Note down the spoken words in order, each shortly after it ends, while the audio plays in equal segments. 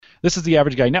This is the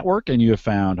Average Guy Network, and you have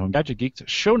found Home Gadget Geeks,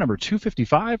 show number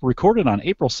 255, recorded on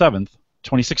April 7th,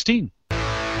 2016.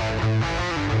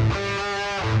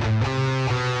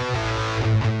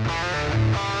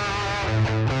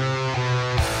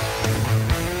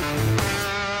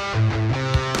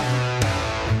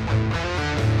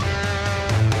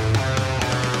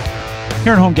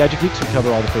 Here in Home Gadget Geeks, we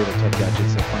cover all the favorite tech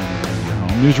gadgets that find their way into your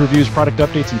home. News, reviews, product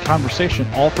updates, and conversation,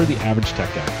 all for the average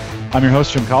tech guy. I'm your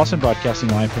host, Jim Collison, broadcasting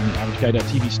live from the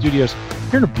AverageGuy.tv studios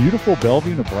here in a beautiful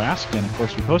Bellevue, Nebraska. And, of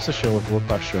course, we post the show with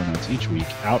world-class show notes each week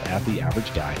out at the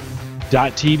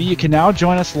AverageGuy.tv. You can now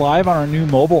join us live on our new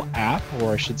mobile app,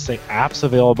 or I should say apps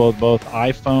available both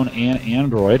iPhone and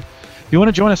Android. If you want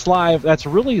to join us live, that's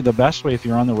really the best way if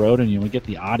you're on the road and you want to get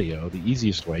the audio, the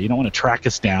easiest way. You don't want to track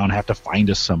us down, have to find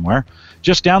us somewhere.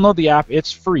 Just download the app.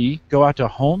 It's free. Go out to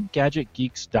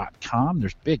homegadgetgeeks.com.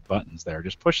 There's big buttons there.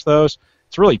 Just push those.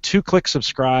 It's really 2-click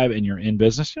subscribe and you're in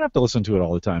business. You don't have to listen to it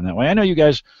all the time that way. I know you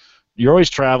guys, you're always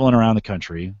traveling around the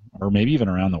country or maybe even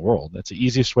around the world. That's the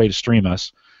easiest way to stream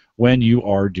us when you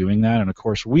are doing that. And, of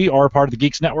course, we are part of the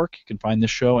Geeks Network. You can find this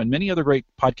show and many other great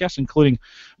podcasts, including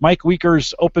Mike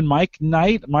Weeker's Open Mic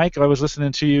Night. Mike, I was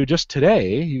listening to you just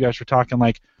today. You guys were talking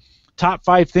like top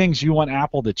 5 things you want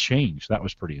Apple to change. That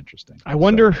was pretty interesting. I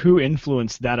wonder who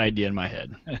influenced that idea in my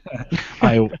head.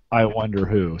 I wonder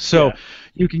who. So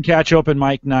you can catch Open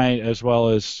Mic Night as well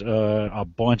as a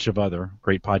bunch of other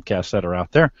great podcasts that are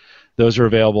out there. Those are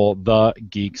available,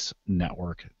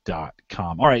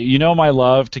 thegeeksnetwork.com. All right, you know my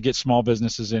love to get small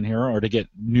businesses in here or to get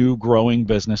new growing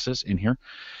businesses in here.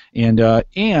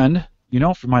 And you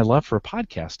know, for my love for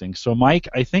podcasting. So, Mike,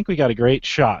 I think we got a great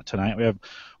shot tonight. We have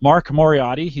Mark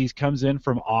Moriarty. He comes in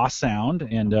from Awesound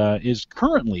and is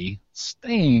currently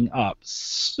staying up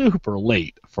super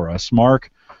late for us. Mark,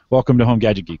 welcome to Home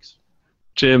Gadget Geeks.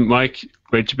 Jim, Mike,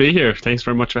 great to be here. Thanks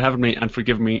very much for having me and for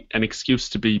giving me an excuse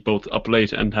to be both up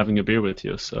late and having a beer with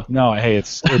you. So no, hey,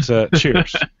 it's a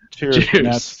cheers.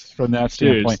 Cheers. From that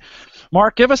standpoint. Cheers.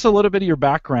 Mark, give us a little bit of your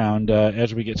background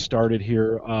as we get started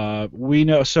here. We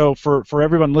know, so for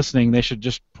everyone listening, they should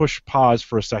just push pause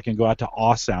for a second, go out to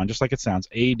Awesound, just like it sounds,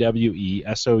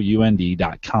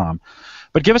 AWESOUND.com.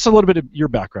 But give us a little bit of your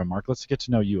background, Mark. Let's get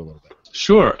to know you a little bit.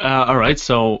 Sure. All right.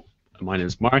 So my name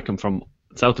is Mark. I'm from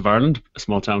south of Ireland, a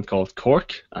small town called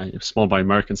Cork. Small by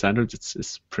American standards.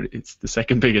 It's the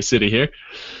second biggest city here.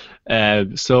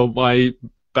 So my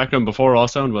background before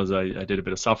Awesound was I did a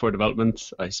bit of software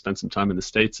development. I spent some time in the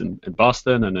States in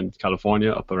Boston and in California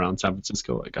up around San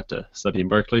Francisco. I got to study in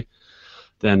Berkeley.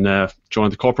 Then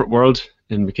joined the corporate world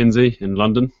in McKinsey in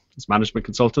London as management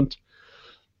consultant.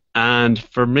 And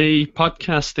for me,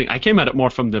 podcasting, I came at it more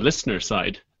from the listener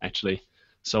side, actually.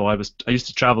 So I used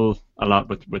to travel a lot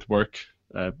with work.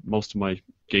 Most of my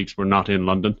gigs were not in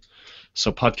London.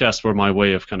 So podcasts were my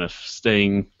way of kind of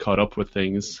staying caught up with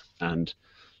things and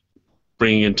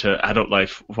bringing into adult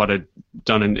life what I'd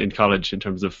done in college in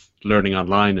terms of learning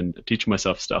online and teaching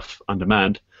myself stuff on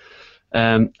demand.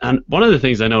 And one of the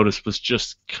things I noticed was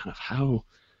just kind of how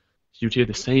you'd hear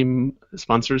the same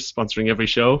sponsors sponsoring every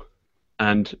show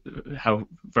and how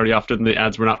very often the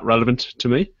ads were not relevant to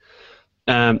me.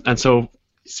 And so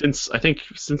since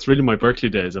really my Berkeley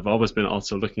days, I've always been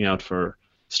also looking out for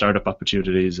startup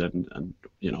opportunities and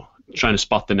you know, trying to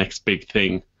spot the next big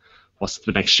thing. What's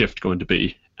the next shift going to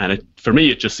be? And for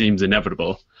me, it just seems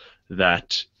inevitable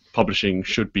that publishing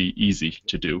should be easy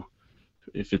to do.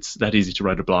 If it's that easy to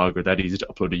write a blog or that easy to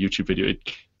upload a YouTube video,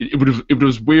 it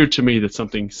was weird to me that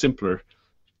something simpler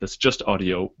that's just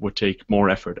audio would take more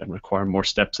effort and require more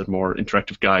steps and more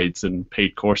interactive guides and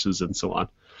paid courses and so on.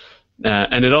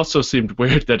 And it also seemed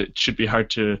weird that it should be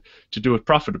hard to do it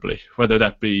profitably, whether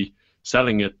that be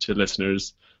selling it to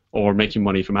listeners or making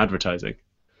money from advertising.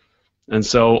 And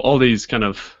so all these kind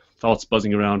of thoughts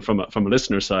buzzing around from a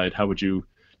listener side, how would you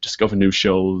discover new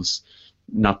shows,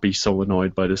 not be so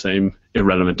annoyed by the same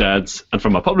irrelevant ads? And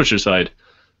from a publisher side,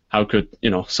 how could,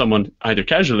 you know, someone either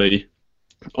casually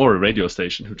or a radio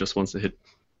station who just wants to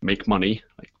make money,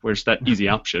 like where's that easy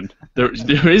option? There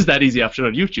is that easy option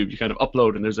on YouTube. You kind of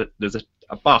upload and there's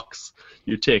a box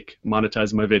you tick,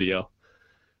 monetize my video.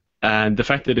 And the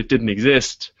fact that it didn't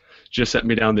exist just set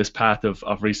me down this path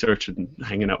of research and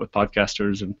hanging out with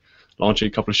podcasters and launching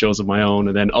a couple of shows of my own,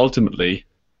 and then ultimately,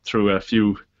 through a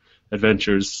few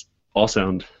adventures,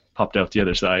 Awesound popped out the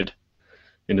other side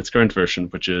in its current version,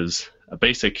 which is a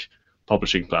basic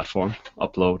publishing platform,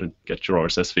 upload and get your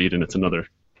RSS feed, and it's another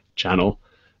channel,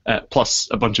 plus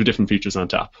a bunch of different features on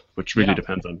top, which really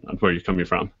depends on where you're coming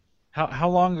from. How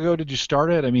long ago did you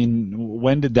start it? I mean,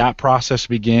 when did that process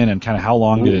begin, and kind of how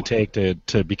long did it take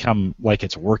to become like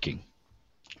it's working?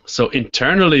 So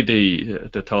internally,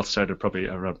 the thought started probably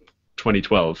around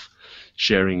 2012,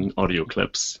 sharing audio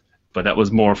clips, but that was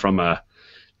more from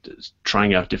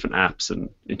trying out different apps and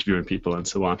interviewing people and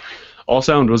so on.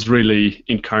 Awesound was really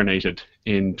incarnated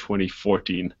in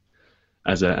 2014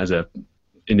 as a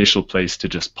initial place to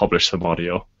just publish some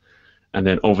audio, and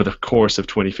then over the course of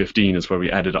 2015 is where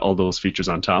we added all those features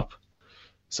on top,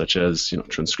 such as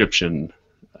transcription,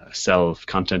 sell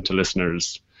content to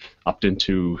listeners, opt in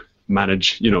to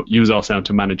manage, use Awesound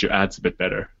to manage your ads a bit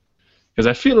better. Because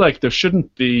I feel like there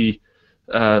shouldn't be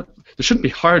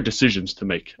hard decisions to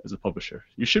make as a publisher.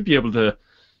 You should be able to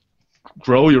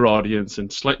grow your audience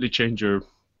and slightly change your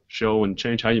show and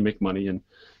change how you make money, and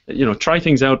try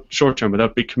things out short term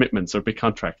without big commitments or big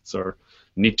contracts or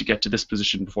need to get to this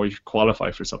position before you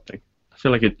qualify for something. I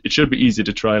feel like it should be easy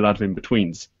to try a lot of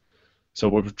in-betweens. So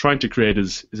what we're trying to create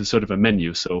is a sort of a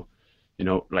menu. So,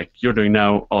 like you're doing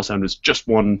now, Awesound is just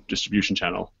one distribution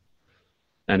channel.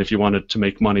 And if you wanted to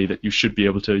make money, that you should be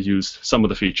able to use some of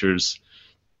the features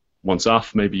once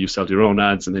off. Maybe you sell your own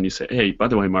ads, and then you say, hey, by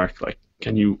the way, Mark, like,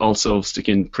 can you also stick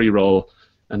in pre-roll?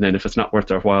 And then if it's not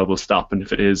worth our while, we'll stop. And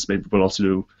if it is, maybe we'll also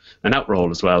do an out-roll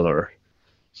as well, or,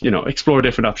 explore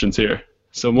different options here.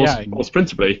 So most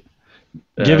principally,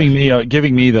 giving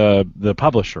me the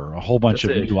publisher a whole bunch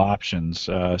of new options.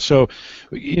 So,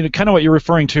 kind of what you're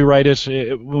referring to, right? Is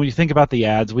when you think about the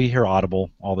ads, we hear Audible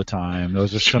all the time.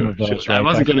 Those are some of those. Right? I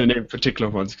wasn't going to name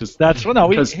particular ones because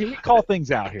we call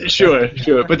things out here. Sure.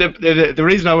 But the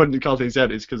reason I wouldn't call things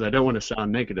out is because I don't want to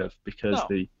sound negative. Because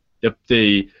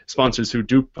the sponsors who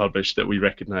do publish that we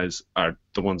recognize are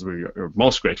the ones we are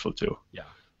most grateful to. Yeah.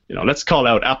 Let's call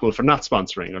out Apple for not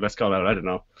sponsoring, or let's call out, I don't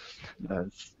know.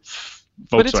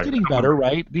 But it's getting better,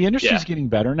 right? The industry's getting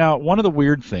better. Now, one of the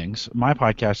weird things, my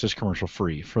podcast is commercial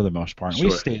free for the most part, and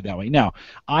we stayed that way. Now,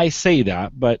 I say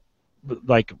that, but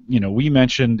like, we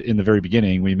mentioned in the very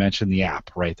beginning, we mentioned the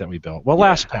app, right, that we built. Well,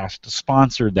 LastPass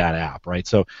sponsored that app, right?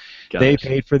 So they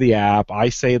paid for the app. I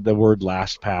say the word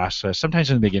LastPass sometimes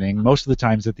in the beginning, most of the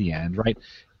times at the end, right?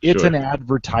 It's an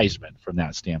advertisement from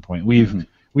that standpoint.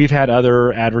 We've had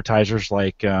other advertisers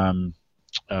like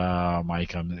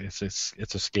Mike,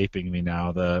 it's escaping me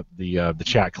now. The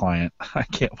chat client. I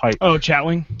can't quite. Oh,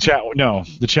 Chatwing. No,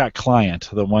 the chat client,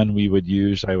 the one we would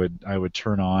use. I would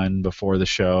turn on before the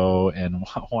show. And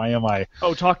why am I?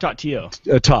 Oh, Talk.to.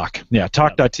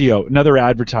 Talk.to, another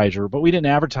advertiser, but we didn't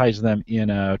advertise them in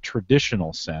a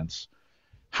traditional sense.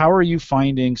 How are you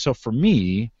finding? So for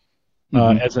me,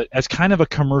 as kind of a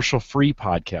commercial-free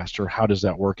podcaster, how does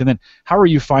that work? And then how are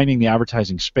you finding the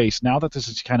advertising space now that this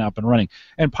is kind of up and running?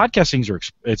 And podcasting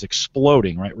it's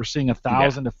exploding, right? We're seeing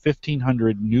 1,000 to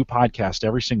 1,500 new podcasts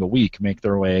every single week make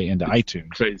their way into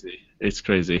iTunes. It's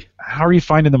crazy. How are you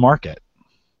finding the market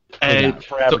for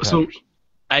advertisers? So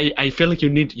I feel like you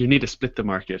need to split the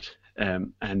market,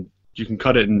 and you can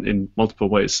cut it in multiple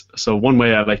ways. So one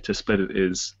way I like to split it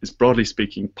is broadly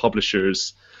speaking,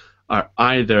 publishers are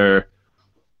either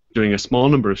doing a small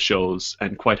number of shows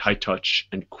and quite high touch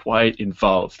and quite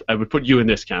involved. I would put you in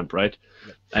this camp, right?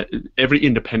 Every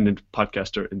independent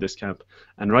podcaster in this camp,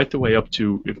 and right the way up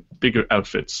to bigger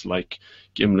outfits like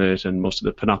Gimlet and most of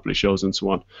the Panoply shows and so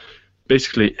on.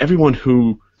 Basically, everyone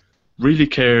who really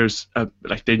cares,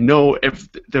 like they know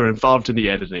they're involved in the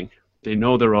editing. They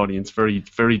know their audience very,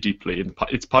 very deeply. And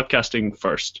it's podcasting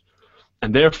first.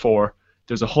 And therefore,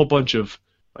 there's a whole bunch of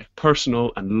like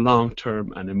personal and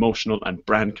long-term and emotional and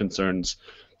brand concerns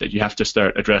that you have to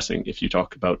start addressing if you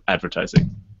talk about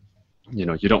advertising. You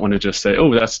don't want to just say,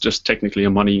 oh, that's just technically a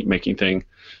money-making thing,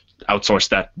 outsource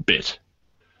that bit.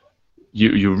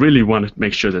 You really want to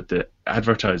make sure that the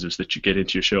advertisers that you get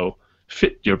into your show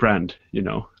fit your brand,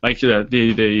 Like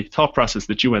the thought process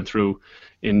that you went through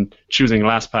in choosing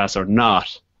LastPass or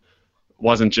not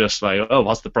wasn't just like, oh,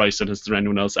 what's the price and is there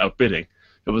anyone else outbidding?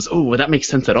 It was, oh, well, that makes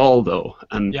sense at all, though.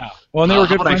 And well, and they were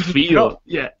good friends. I feel,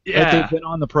 yeah. They've been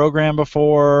on the program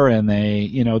before, and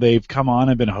they've come on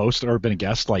and been a host or been a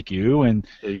guest like you, and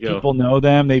people know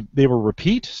them. They were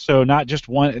repeat, so not just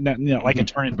one, like a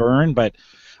turn and burn, but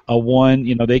one.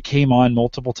 They came on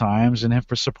multiple times and have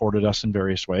supported us in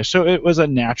various ways. So it was a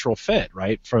natural fit,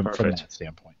 right, from that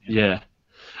standpoint. Yeah,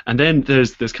 and then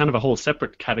there's kind of a whole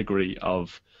separate category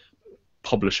of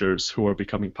publishers who are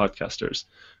becoming podcasters,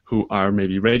 who are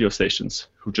maybe radio stations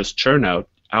who just churn out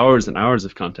hours and hours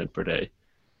of content per day.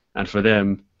 And for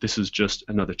them, this is just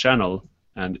another channel.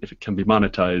 And if it can be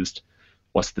monetized,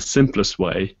 what's the simplest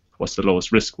way, what's the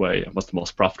lowest risk way, and what's the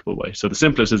most profitable way? So the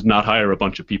simplest is not hire a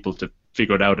bunch of people to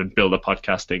figure it out and build a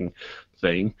podcasting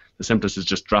thing. The simplest is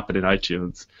just drop it in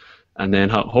iTunes. And then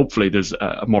hopefully there's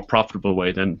a more profitable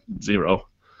way than zero.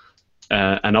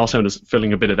 and Awesound is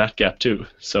filling a bit of that gap too.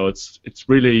 So it's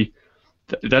really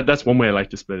that's one way I like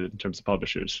to split it in terms of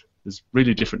publishers. There's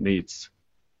really different needs.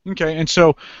 Okay, and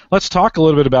so let's talk a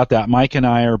little bit about that. Mike and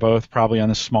I are both probably on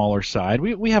the smaller side.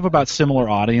 We have about similar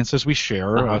audiences. We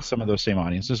share some of those same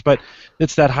audiences, but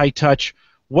it's that high touch.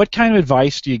 What kind of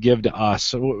advice do you give to us?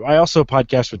 So I also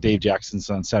podcast with Dave Jackson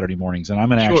on Saturday mornings, and I'm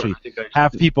going to actually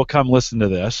have people come listen to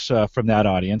this from that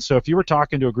audience. So if you were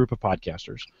talking to a group of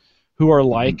podcasters who are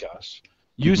like us,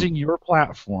 using your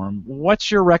platform, what's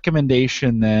your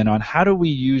recommendation then on how do we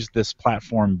use this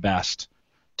platform best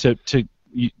to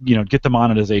get the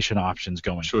monetization options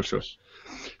going? Sure.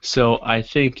 So I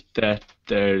think that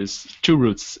there's two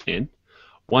routes in.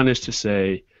 One is to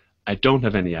say, I don't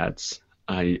have any ads.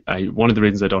 One of the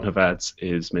reasons I don't have ads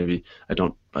is maybe I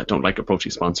don't like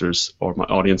approaching sponsors, or my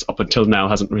audience up until now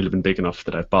hasn't really been big enough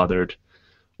that I've bothered,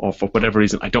 or for whatever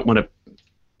reason I don't want to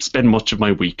spend much of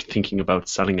my week thinking about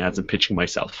selling ads and pitching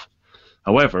myself.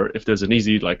 However, if there's an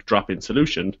easy drop-in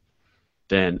solution,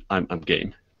 then I'm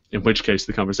game. In which case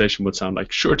the conversation would sound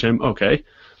like, sure, Tim, okay,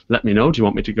 let me know. Do you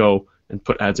want me to go and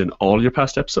put ads in all your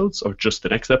past episodes or just the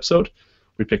next episode?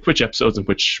 We pick which episodes and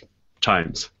which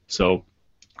times. So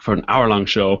for an hour-long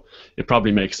show, it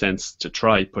probably makes sense to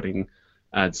try putting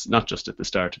ads not just at the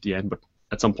start, at the end, but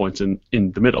at some points in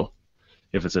the middle.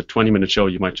 If it's a 20-minute show,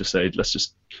 you might just say, let's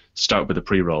just start with a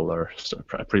pre-roll, or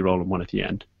a pre-roll and one at the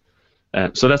end.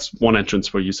 So that's one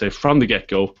entrance where you say from the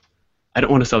get-go, I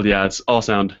don't want to sell the ads,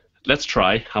 Awesound, let's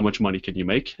try how much money can you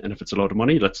make, and if it's a lot of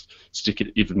money, let's stick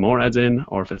it even more ads in,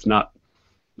 or if it's not,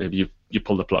 maybe you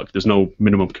pull the plug. There's no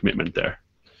minimum commitment there.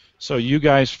 So you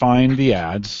guys find the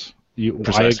ads.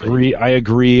 I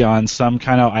agree on some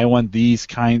kind of, I want these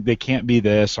kind, they can't be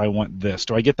this, I want this.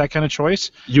 Do I get that kind of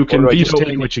choice? You can veto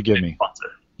take what you give me. Sponsor.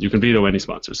 You can veto any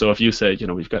sponsor. So if you say,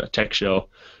 we've got a tech show,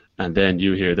 and then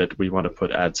you hear that we want to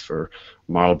put ads for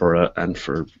Marlboro and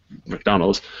for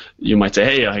McDonald's, you might say,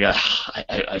 hey,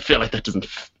 I feel like that doesn't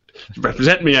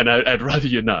represent me, and I'd rather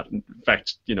you not. In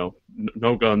fact,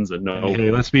 no guns and no... Hey,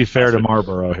 let's be fair to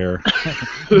Marlboro here.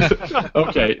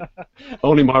 Okay.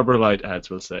 Only Marlboro Light ads,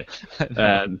 we'll say.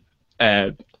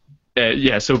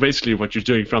 So basically what you're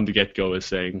doing from the get-go is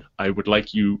saying, I would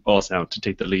like you, Awesound, to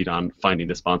take the lead on finding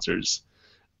the sponsors.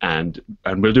 And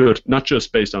we'll do it not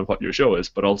just based on what your show is,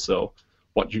 but also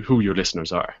who your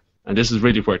listeners are. And this is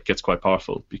really where it gets quite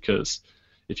powerful, because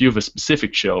if you have a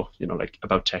specific show, like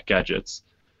about tech gadgets,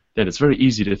 then it's very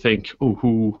easy to think,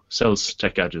 who sells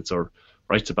tech gadgets or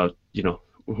writes about,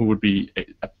 who would be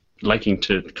liking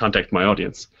to contact my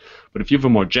audience. But if you have a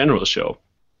more general show,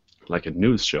 like a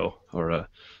news show or a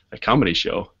comedy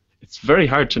show, it's very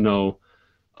hard to know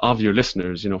of your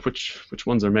listeners, which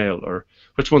ones are male or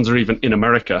which ones are even in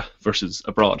America versus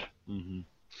abroad. Mm-hmm.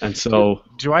 And so,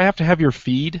 do I have to have your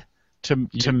feed to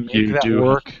make that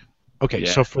work? Okay,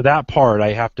 yeah. So for that part,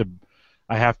 I have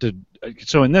to.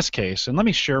 So in this case, and let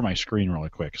me share my screen really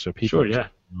quick so people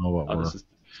know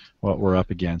what we're up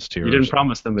against here. You didn't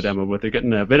promise them a demo, but they're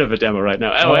getting a bit of a demo right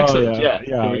now. Oh, excellent! Yeah,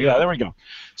 there we go.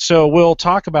 So we'll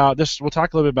talk about this. We'll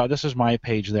talk a little bit about this. Is my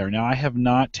page there now? I have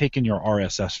not taken your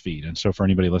RSS feed, and so for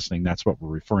anybody listening, that's what we're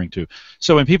referring to.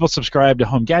 So when people subscribe to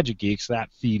Home Gadget Geeks,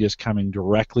 that feed is coming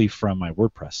directly from my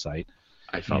WordPress site.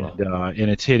 I follow. And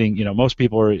it's hitting. Most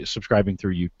people are subscribing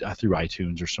through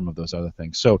iTunes or some of those other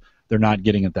things, so they're not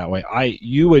getting it that way. I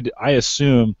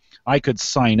assume I could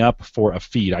sign up for a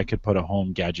feed. I could put a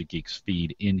Home Gadget Geeks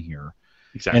feed in here,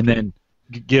 exactly, and then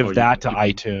give that to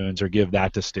iTunes or give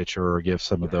that to Stitcher or give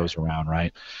some of those around,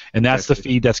 right? And that's the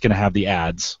feed that's going to have the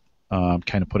ads.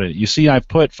 Kind of put it. You see, I've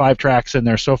put 5 tracks in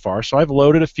there so far, so I've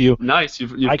loaded a few. Nice.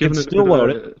 You've I given can it still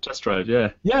load it. Test drive,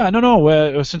 yeah. Yeah,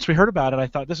 no. Since we heard about it, I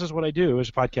thought this is what I do as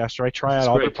a podcaster. I try out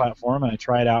all the platform, and I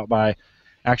try it out by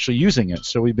actually using it.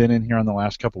 So we've been in here on the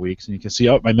last couple weeks, and you can see.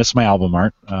 Oh, I missed my album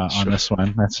art on this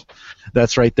one.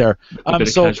 That's right there. A bit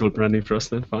of casual branding for us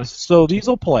then. Fine. So these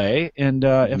will play, and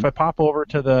if I pop over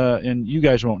to and you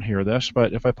guys won't hear this,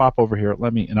 but if I pop over here,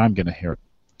 and I'm going to hear it.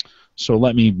 So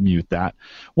let me mute that.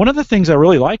 One of the things I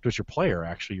really liked was your player,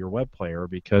 actually, your web player,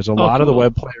 because a lot of the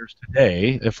web players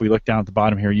today, if we look down at the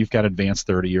bottom here, you've got Advanced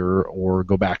 30 or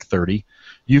Go Back 30.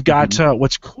 You've got,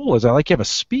 what's cool is I like you have a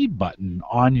speed button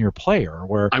on your player.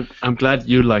 Where I'm glad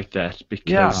you like that,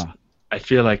 because I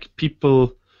feel like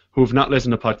people who have not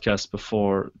listened to podcasts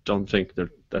before don't think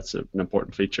that's an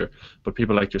important feature. But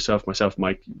people like yourself, myself,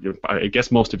 Mike, I guess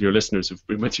most of your listeners who've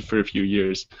been with you for a few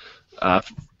years,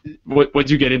 when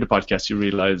you get into podcasts, you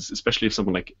realize, especially if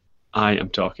someone like I am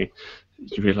talking,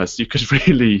 you realize you could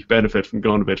really benefit from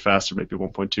going a bit faster, maybe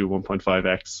 1.2,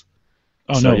 1.5x.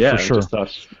 Oh, so, no, yeah, for sure. I just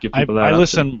thought, give people that I option.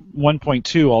 listen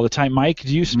 1.2 all the time. Mike,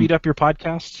 do you speed up your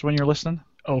podcasts when you're listening?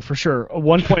 Oh, for sure.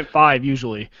 1.5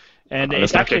 usually. And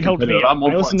it's actually helped me. I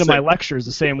listen to my lectures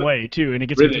the same way, too, and it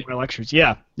gets me through my lectures.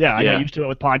 Yeah, I got used to it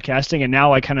with podcasting, and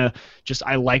now I kind of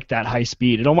I like that high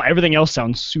speed. Everything else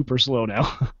sounds super slow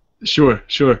now. Sure.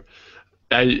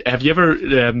 Have you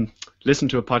ever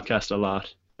listened to a podcast a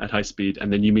lot at high speed,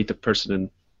 and then you meet the person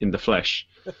in the flesh,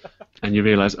 and you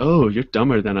realize, oh, you're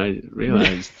dumber than I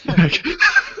realized?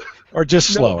 Or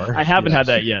just slower. I haven't had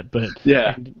that yet, but...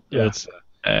 Yeah.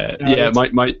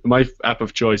 My app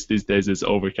of choice these days is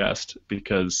Overcast,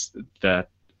 because that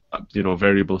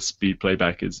variable speed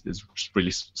playback is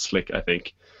really slick, I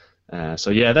think.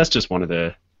 So yeah, that's just one of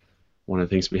the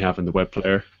things we have in the web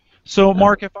player. So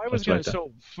Mark, if I was going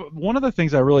to, one of the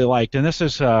things I really liked, and this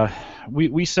is,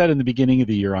 we said in the beginning of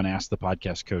the year on Ask the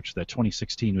Podcast Coach that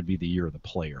 2016 would be the year of the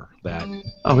player. That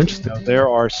interesting. There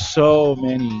are so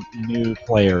many new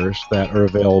players that are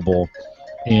available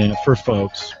for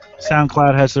folks.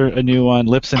 SoundCloud has a new one.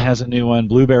 Libsyn has a new one.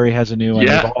 Blueberry has a new one.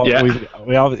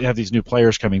 We all have these new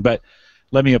players coming. But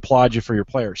let me applaud you for your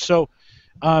players. So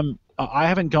I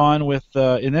haven't gone with,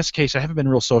 in this case, I haven't been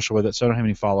real social with it, so I don't have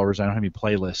any followers. I don't have any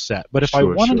playlists set. But if I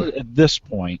wanted at this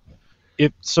point,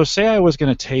 say I was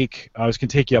going to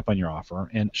take you up on your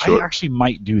offer, and I actually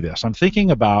might do this. I'm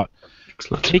thinking about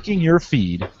taking your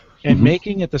feed and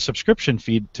making it the subscription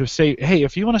feed to say, hey,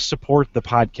 if you want to support the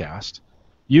podcast,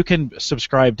 you can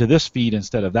subscribe to this feed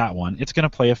instead of that one. It's going to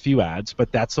play a few ads,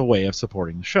 but that's a way of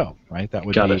supporting the show, right? That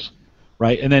would be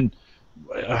right. And then,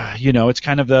 it's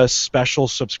kind of the special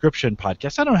subscription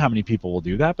podcast. I don't know how many people will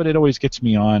do that, but it always gets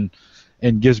me on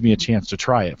and gives me a chance to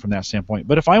try it from that standpoint.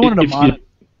 But if I wanted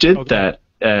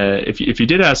if you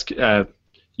did ask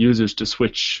users to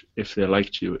switch if they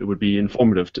liked you, it would be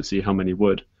informative to see how many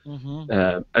would.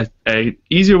 A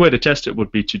easier way to test it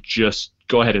would be to just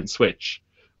go ahead and switch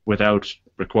without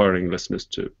requiring listeners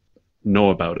to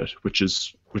know about it, which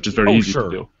is very easy to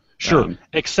do. Sure,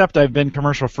 except I've been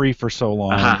commercial free for so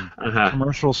long.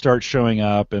 Commercials start showing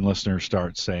up, and listeners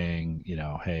start saying,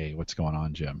 hey, what's going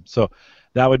on, Jim? So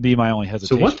that would be my only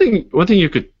hesitation. So one thing you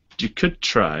could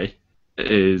try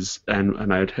is,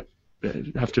 and I'd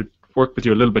have to work with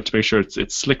you a little bit to make sure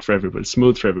it's slick for everybody,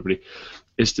 smooth for everybody,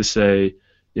 is to say,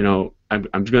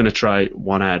 I'm going to try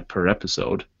one ad per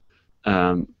episode.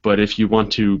 But if you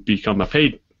want to become a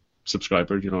paid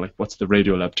subscriber, like what's the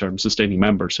Radiolab term, sustaining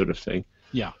member sort of thing.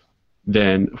 Yeah.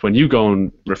 Then when you go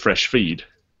and refresh feed,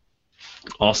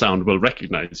 Awesound will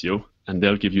recognize you, and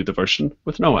they'll give you the version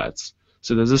with no ads.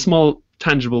 So there's a small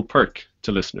tangible perk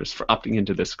to listeners for opting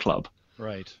into this club.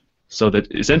 Right. So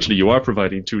that essentially you are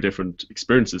providing two different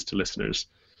experiences to listeners,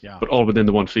 but all within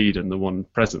the one feed and the one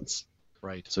presence.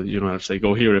 Right. So you don't have to say,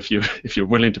 go here if you're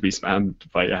willing to be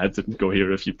spammed by ads, and go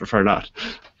here if you prefer not.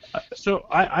 So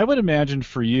I would imagine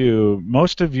for you,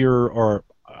 most of or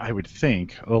I would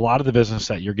think a lot of the business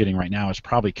that you're getting right now is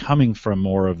probably coming from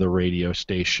more of the radio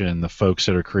station, the folks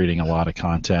that are creating a lot of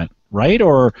content, right?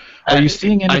 Or are you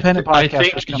seeing independent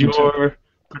podcasters coming? I think your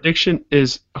prediction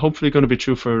is hopefully going to be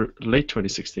true for late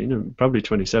 2016 and probably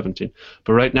 2017.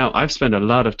 But right now, I've spent a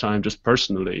lot of time just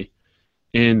personally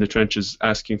in the trenches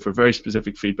asking for very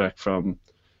specific feedback from,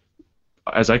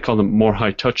 as I call them, more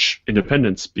high-touch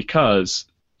independents, because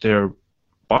their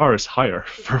bar is higher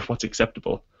for what's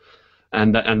acceptable.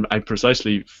 And I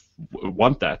precisely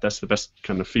want that. That's the best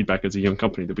kind of feedback as a young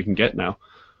company that we can get now,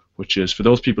 which is for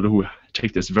those people who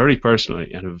take this very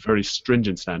personally and have very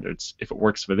stringent standards. If it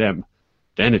works for them,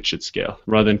 then it should scale,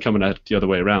 rather than coming at it the other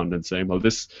way around and saying, well,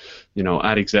 this,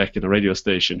 ad exec in a radio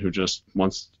station who just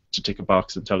wants to tick a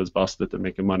box and tell his boss that they're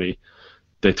making money,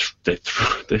 they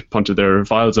punted their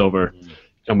files over,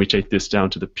 and we take this down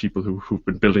to the people who've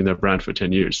been building their brand for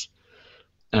 10 years.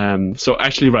 So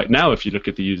actually right now, if you look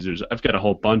at the users, I've got a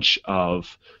whole bunch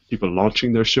of people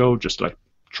launching their show, just like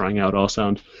trying out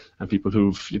Awesound, and people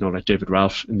who've, like David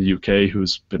Ralph in the UK,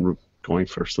 who's been going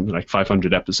for something like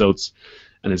 500 episodes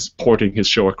and is porting his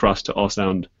show across to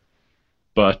Awesound.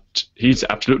 But he's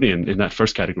absolutely in that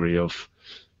first category of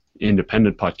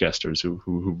independent podcasters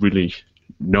who really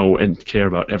know and care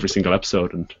about every single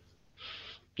episode and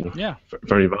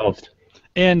very involved.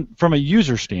 And from a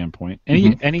user standpoint,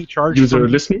 any charge? User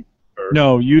listening?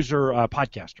 No, user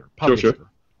podcaster. Publisher.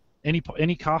 Sure.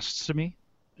 Any costs to me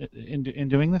in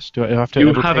doing this? Do I have to?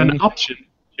 You have an option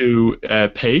to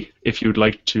pay if you'd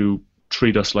like to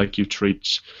treat us like you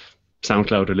treat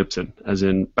SoundCloud or Libsyn, as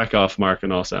in back off Mark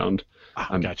and Awesound.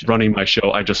 I'm running my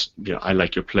show. I just, I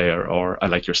like your player, or I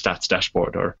like your stats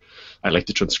dashboard, or I like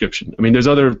the transcription. I mean, there's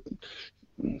other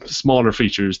smaller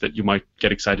features that you might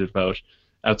get excited about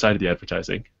outside of the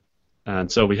advertising.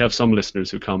 And so we have some listeners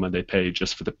who come and they pay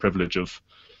just for the privilege of,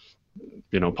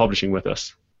 publishing with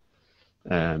us.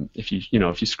 If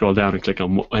you scroll down and click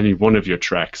on any one of your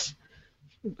tracks,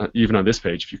 even on this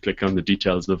page, if you click on the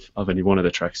details of any one of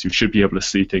the tracks, you should be able to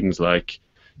see things like,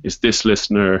 is this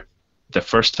listener the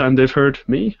first time they've heard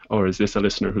me, or is this a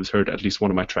listener who's heard at least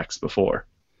one of my tracks before?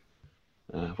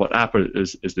 What app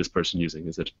is this person using?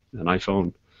 Is it an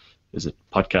iPhone? Is it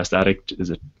Podcast Addict? Is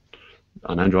it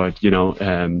on Android?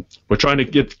 We're trying to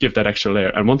give that extra layer.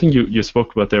 And one thing you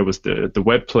spoke about there was the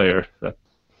web player, that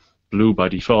blue by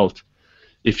default.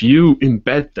 If you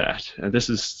embed that, and this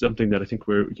is something that I think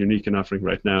we're unique in offering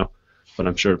right now, but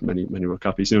I'm sure many will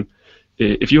copy soon.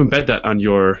 If you embed that on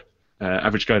your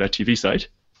AverageGuy.tv site,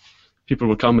 people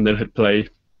will come and they'll hit play.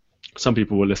 Some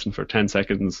people will listen for 10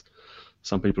 seconds.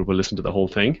 Some people will listen to the whole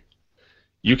thing.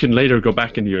 You can later go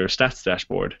back into your stats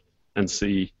dashboard and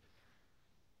see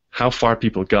how far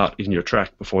people got in your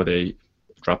track before they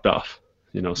dropped off.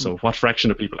 So what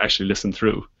fraction of people actually listened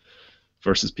through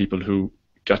versus people who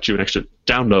got you an extra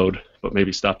download but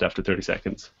maybe stopped after 30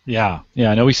 seconds. Yeah.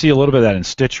 I know we see a little bit of that in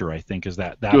Stitcher, I think, is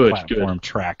that platform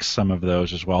tracks some of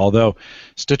those as well. Although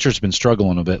Stitcher's been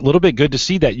struggling a bit. A little bit good to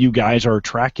see that you guys are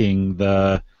tracking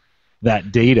that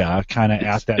data kind of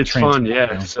at that. It's fun,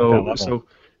 yeah. So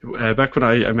back when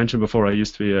I mentioned before, I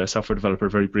used to be a software developer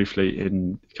very briefly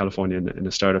in California in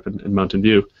a startup in Mountain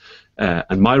View,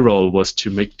 and my role was to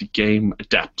make the game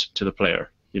adapt to the player.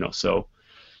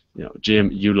 Jim,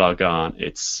 you log on,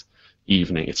 it's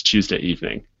evening, it's Tuesday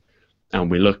evening, and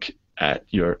we look at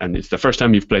and it's the first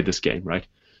time you've played this game, right?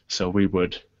 So we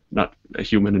would, not a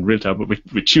human in real time, but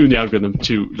we tune the algorithm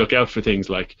to look out for things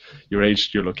like your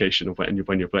age, your location, of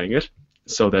when you're playing it,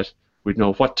 so that we'd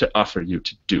know what to offer you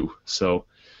to do. So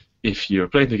if you're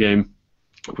playing the game,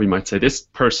 we might say this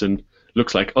person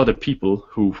looks like other people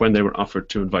who, when they were offered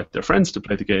to invite their friends to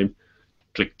play the game,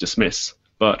 click dismiss.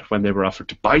 But when they were offered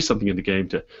to buy something in the game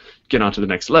to get onto the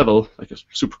next level, like a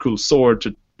super cool sword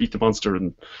to beat the monster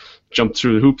and jump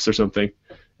through the hoops or something,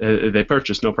 they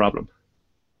purchased no problem.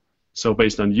 So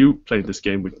based on you playing this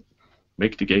game, we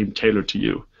make the game tailored to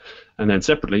you. And then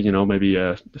separately, maybe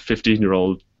a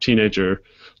 15-year-old teenager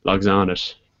logs on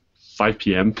at 5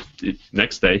 p.m. the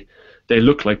next day. They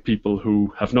look like people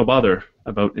who have no bother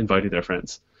about inviting their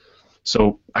friends.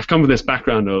 So I've come with this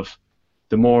background of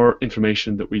the more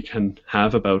information that we can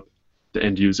have about the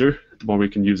end user, the more we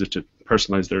can use it to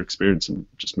personalize their experience and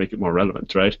just make it more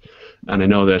relevant, right? And I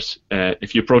know that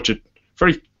if you approach it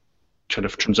very kind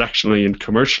of transactionally and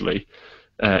commercially,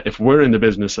 if we're in the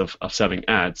business of selling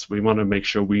ads, we want to make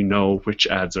sure we know which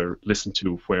ads are listened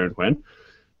to where and when,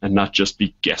 and not just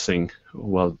be guessing,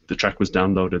 well, the track was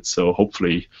downloaded, so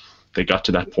hopefully they got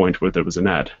to that point where there was an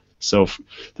ad. So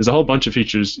there's a whole bunch of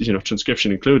features,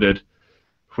 transcription included,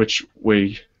 which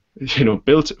we,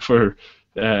 built for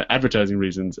advertising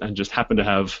reasons and just happen to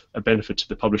have a benefit to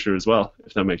the publisher as well,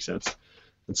 if that makes sense.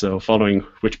 And so following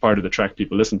which part of the track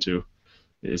people listen to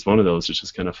is one of those that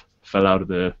just kind of fell out of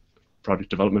the product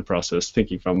development process,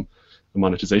 thinking from a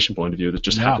monetization point of view that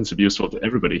just happens to be useful to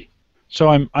everybody. So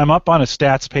I'm up on a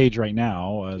stats page right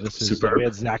now. This is Superb. We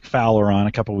had Zach Fowler on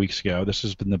a couple weeks ago. This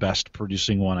has been the best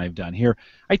producing one I've done here.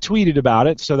 I tweeted about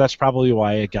it, so that's probably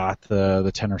why it got the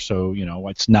 10 or so.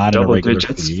 It's not in a regular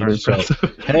feed. So,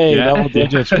 hey, double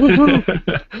digits.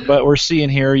 But we're seeing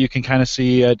here, you can kind of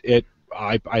see it.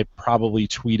 I probably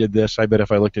tweeted this. I bet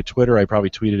if I looked at Twitter, I probably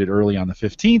tweeted it early on the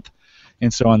 15th.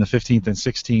 And so on the 15th and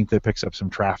 16th, it picks up some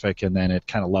traffic, and then it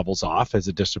kind of levels off as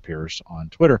it disappears on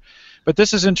Twitter. But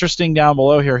this is interesting down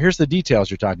below here. Here's the details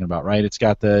you're talking about, right? It's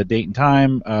got the date and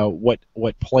time,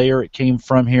 what player it came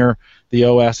from here, the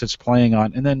OS it's playing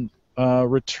on, and then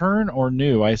return or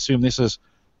new. I assume this is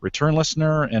return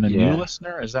listener and a new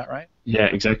listener. Is that right? Yeah,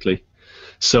 exactly.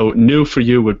 So new for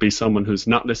you would be someone who's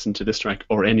not listened to this track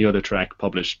or any other track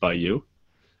published by you.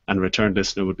 And a return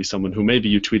listener would be someone who maybe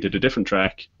you tweeted a different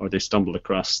track, or they stumbled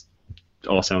across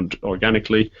Awesound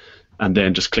organically, and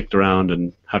then just clicked around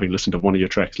and, having listened to one of your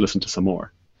tracks, listened to some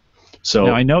more. So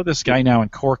now I know this guy now in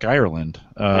Cork, Ireland.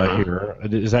 Here,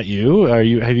 is that you? Have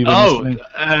you been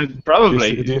listening?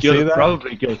 Probably. Do you see that?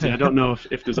 Probably guilty. I don't know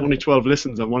if there's only 12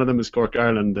 listens and one of them is Cork,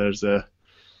 Ireland. There's a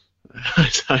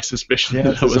high suspicion.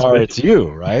 Yeah, it's you,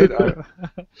 right?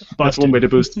 That's one way to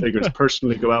boost figures.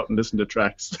 Personally, go out and listen to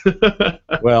tracks.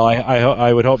 Well,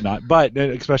 I would hope not, but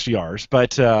especially ours.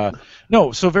 But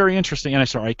no, so very interesting.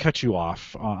 And I cut you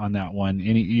off on that one.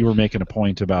 And you were making a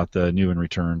point about the new and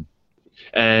return.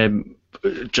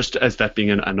 Just as that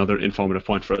being another informative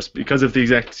point for us, because of the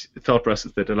exact thought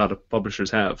process that a lot of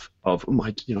publishers have of,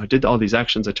 I did all these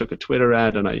actions, I took a Twitter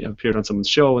ad and I appeared on someone's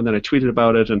show and then I tweeted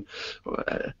about it, and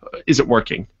is it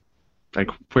working? like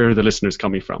where are the listeners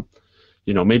coming from?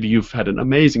 You know, maybe you've had an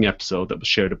amazing episode that was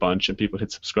shared a bunch and people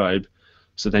hit subscribe,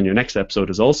 so then your next episode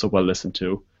is also well listened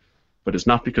to, but it's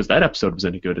not because that episode was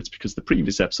any good, it's because the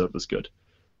previous episode was good.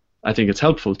 I think it's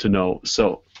helpful to know,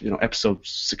 so, you know, episode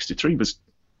 63 was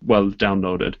well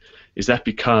downloaded. Is that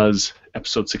because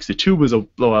episode 62 was a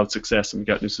blowout success and we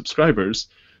got new subscribers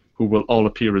who will all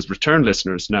appear as return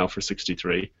listeners now for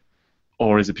 63?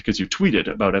 Or is it because you tweeted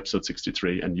about episode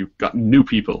 63 and you've got new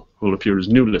people who will appear as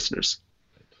new listeners?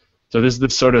 So this is the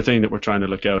sort of thing that we're trying to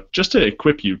look out, just to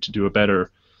equip you to do a better,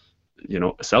 you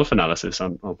know, self-analysis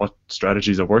on what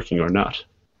strategies are working or not.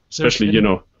 Especially, you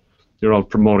know, you're all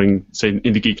promoting, say,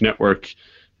 in the Geek Network,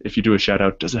 if you do a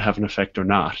shout-out, does it have an effect or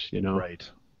not, you know? Right.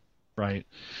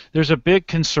 There's a big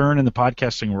concern in the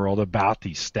podcasting world about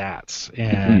these stats,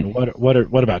 and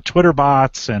what about Twitter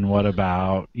bots, and what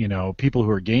about, you know, people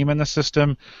who are gaming the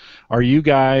system? Are you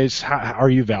guys, are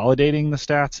you validating the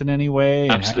stats in any way?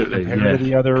 Absolutely. And how you compare to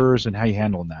the others, and how you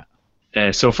handling that?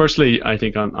 So firstly, I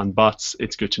think on bots,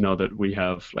 it's good to know that we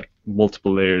have like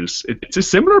multiple layers.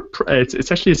 It's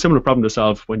actually a similar problem to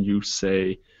solve when you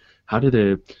say, how do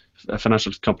the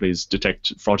financial companies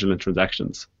detect fraudulent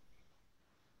transactions?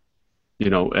 You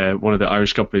know, one of the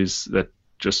Irish companies that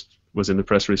just was in the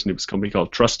press recently was a company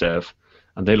called TrustDev,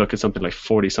 and they look at something like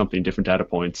 40-something different data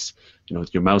points, you know,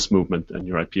 your mouse movement and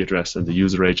your IP address and the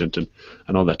user agent and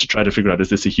all that, to try to figure out, is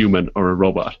this a human or a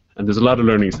robot? And there's a lot of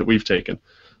learnings that we've taken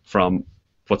from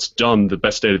what's done the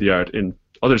best state of the art in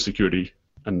other security,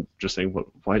 and just saying,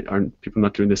 well, why aren't people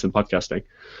not doing this in podcasting?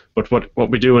 But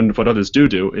what we do and what others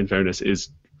do, in fairness, is,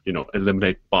 you know,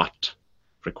 eliminate bot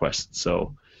requests.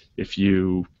 So if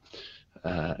you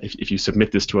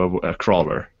submit this to a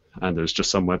crawler and there's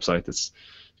just some website that's,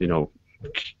 you know,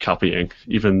 copying,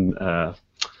 even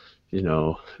you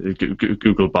know,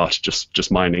 Google bot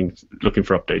just mining, looking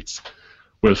for updates,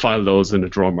 we'll file those in a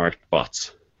drawer marked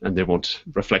bots, and they won't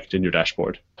reflect in your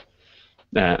dashboard.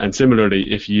 And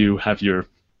similarly, if you have your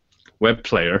web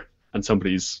player and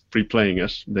somebody's pre-playing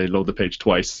it, they load the page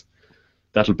twice,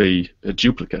 that'll be a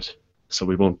duplicate, so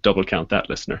we won't double count that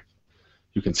listener.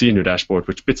 You can see in your dashboard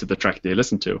which bits of the track they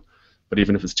listen to, but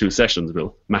even if it's 2 sessions,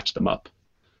 we'll match them up.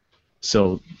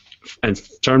 So in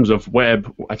terms of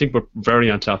web, I think we're very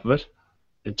on top of it.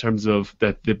 In terms of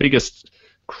the biggest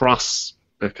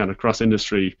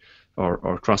cross-industry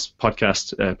or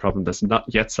cross-podcast problem that's not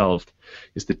yet solved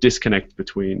is the disconnect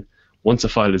between, once a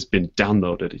file has been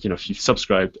downloaded, you know, if you've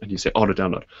subscribed and you say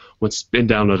auto-download, once it's been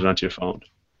downloaded onto your phone,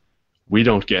 we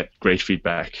don't get great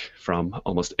feedback from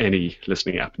almost any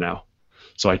listening app now.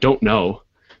 So I don't know,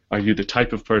 are you the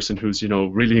type of person who's, you know,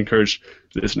 really encouraged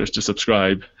listeners to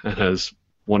subscribe and has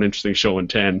one interesting show in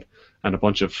 10 and a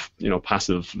bunch of, you know,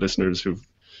 passive listeners who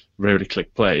rarely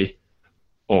click play,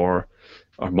 or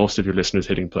are most of your listeners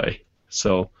hitting play?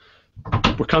 So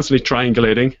we're constantly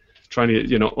triangulating, trying to,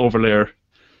 you know, overlay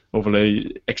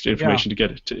extra information to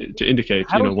get it to indicate,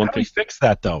 you know, one thing. How do we fix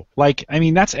that though? Like, I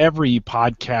mean, that's every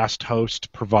podcast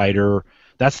host provider.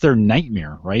 That's their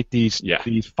nightmare, right? These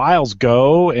files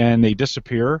go and they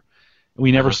disappear.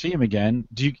 We never see them again.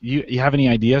 Do you have any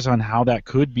ideas on how that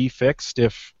could be fixed?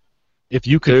 If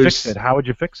you could fix it, how would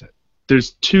you fix it?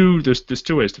 There's two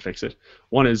ways to fix it.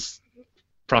 One is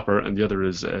proper, and the other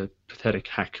is a pathetic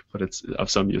hack, but it's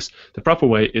of some use. The proper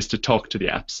way is to talk to the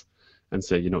apps and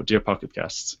say, you know, dear Pocket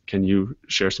Casts, can you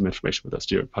share some information with us?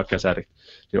 Dear Podcast Addict,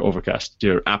 dear Overcast,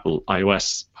 dear Apple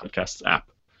iOS Podcasts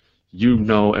app, you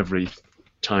know, every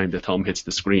time the thumb hits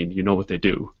the screen, you know what they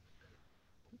do.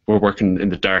 We're working in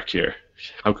the dark here.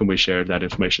 How can we share that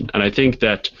information? And I think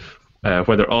that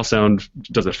whether Awesound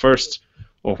does it first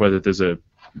or whether there's a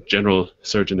general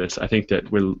surge in this, I think that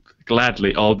we'll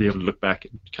gladly all be able to look back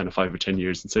in kind of 5 or 10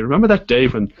 years and say, remember that day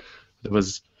when there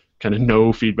was kind of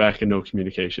no feedback and no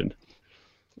communication?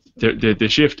 The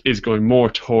shift is going more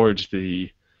towards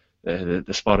the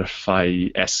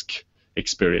Spotify-esque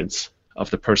experience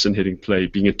of the person hitting play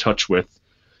being in touch with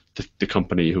the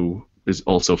company who is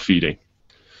also feeding.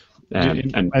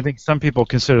 And I think some people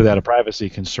consider that a privacy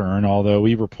concern, although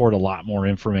we report a lot more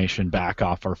information back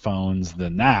off our phones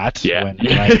than that. Yeah.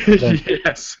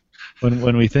 Yes.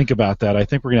 When we think about that, I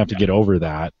think we're gonna have to get over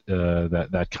that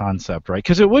that concept, right?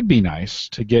 Because it would be nice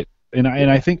to get, and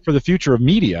I think for the future of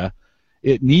media,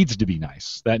 it needs to be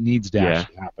nice. That needs to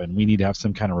actually happen. We need to have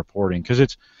some kind of reporting, because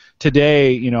it's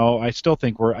today. You know, I still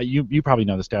think you probably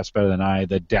know the stats better than I.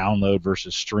 The download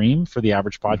versus stream for the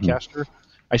average podcaster.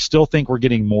 I still think we're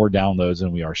getting more downloads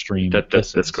than we are streams.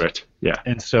 That's correct. Yeah.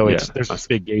 And so there's this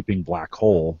big gaping black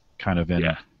hole kind of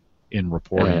in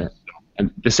reporting.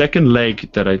 And the second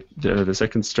leg the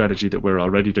second strategy that we're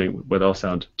already doing with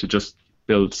Awesound to just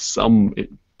build some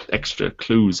extra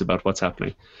clues about what's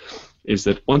happening, is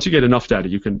that once you get enough data,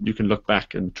 you can look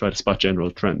back and try to spot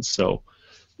general trends. So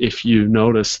if you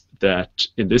notice that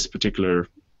in this particular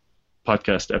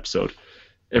podcast episode,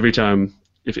 every time,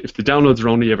 if the downloads are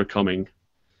only ever coming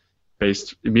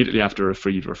based immediately after a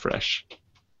feed refresh,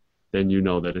 then you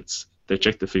know that they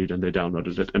checked the feed and they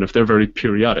downloaded it. And if they're very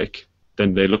periodic,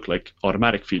 then they look like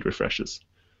automatic feed refreshes.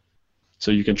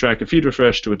 So you can track a feed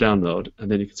refresh to a download, and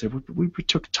then you can say, we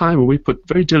took time and we put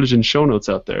very diligent show notes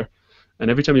out there. And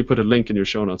every time you put a link in your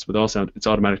show notes with Awesound, it's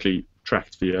automatically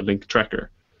tracked via a link tracker.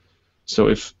 So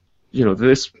if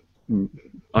this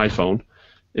iPhone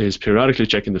is periodically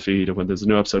checking the feed, and when there's a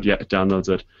new episode, it downloads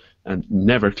it, and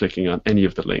never clicking on any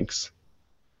of the links.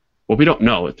 Well, we don't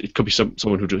know. It could be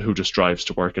someone who just drives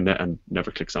to work and never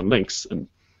clicks on links and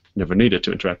never needed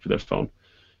to interact with their phone.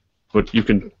 But you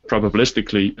can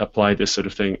probabilistically apply this sort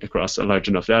of thing across a large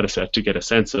enough data set to get a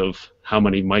sense of how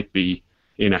many might be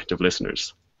inactive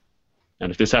listeners.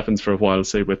 And if this happens for a while,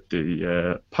 say with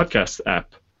the podcast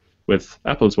app, with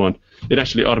Apple's one, it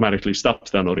actually automatically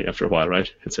stops downloading after a while, right?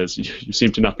 It says, you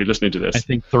seem to not be listening to this. I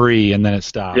think 3, and then it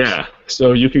stops. Yeah,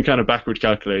 so you can kind of backward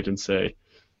calculate and say,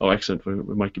 oh, excellent,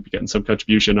 we might be getting some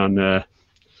contribution on the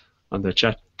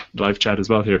live chat as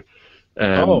well here.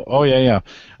 Yeah. Well,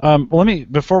 let me,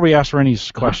 before we ask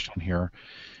Rennie's question here,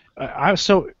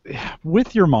 so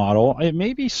with your model, it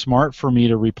may be smart for me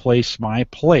to replace my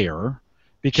player,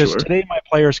 because today my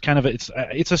player is kind of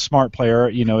it's a smart player.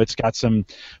 It's got some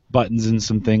buttons and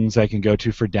some things I can go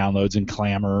to for downloads and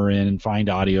Clamor and find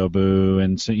Audio Boom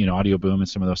and Audio Boom and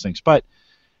some of those things. But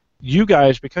you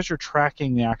guys, because you're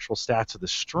tracking the actual stats of the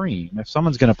stream, if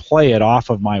someone's going to play it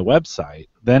off of my website,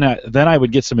 then I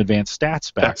would get some advanced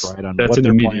stats back, right? On that's what an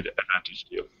they're immediate playing. advantage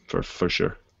to you, for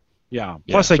sure. Yeah.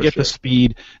 Plus, I get the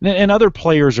speed, and other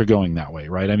players are going that way,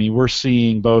 right? I mean, we're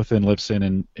seeing both in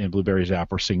Libsyn and Blueberry's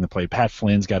app. We're seeing the play. Pat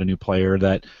Flynn's got a new player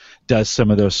that does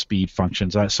some of those speed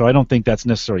functions. So I don't think that's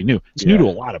necessarily new. It's new to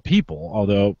a lot of people,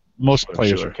 although most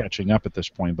players are catching up at this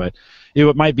point. But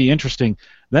it might be interesting.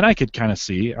 Then I could kind of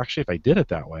see, actually, if I did it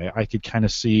that way, I could kind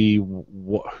of see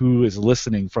who is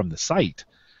listening from the site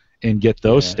and get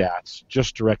those stats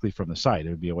just directly from the site. It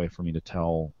would be a way for me to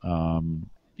tell.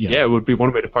 Yeah, it would be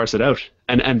one way to parse it out.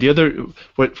 And the other,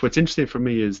 what's interesting for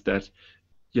me is that,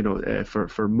 for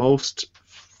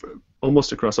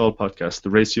almost across all podcasts,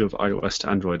 the ratio of iOS to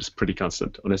Android is pretty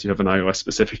constant, unless you have an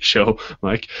iOS-specific show,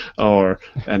 Mike, or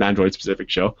an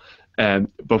Android-specific show.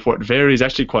 But what varies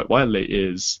actually quite wildly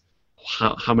is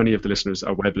how many of the listeners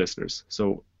are web listeners.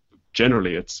 So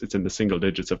generally, it's in the single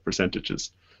digits of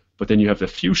percentages. But then you have a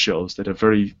few shows that have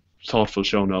very thoughtful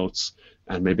show notes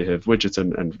and maybe have widgets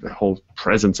and a whole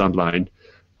presence online,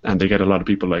 and they get a lot of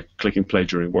people like clicking play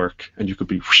during work, and you could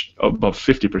be above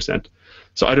 50%.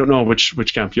 So I don't know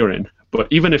which camp you're in, but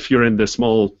even if you're in the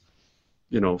small,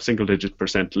 single-digit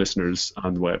 % listeners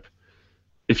on the web,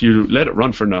 if you let it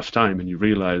run for enough time and you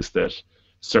realize that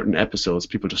certain episodes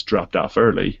people just dropped off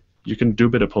early, you can do a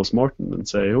bit of post-mortem and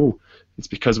say, oh, it's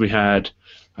because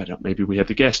maybe we had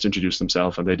the guest introduce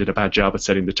themselves and they did a bad job at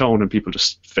setting the tone and people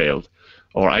just failed.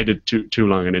 Or I did too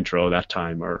long an intro that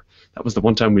time, or that was the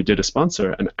one time we did a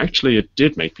sponsor and actually it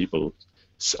did make people,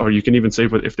 or you can even say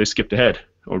if they skipped ahead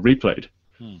or replayed.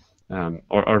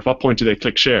 Or at what point do they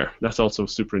click share? That's also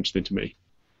super interesting to me.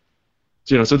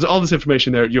 So, so there's all this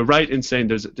information there. You're right in saying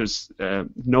there's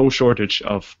no shortage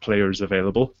of players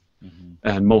available,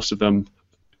 and most of them,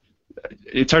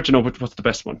 it's hard to know what's the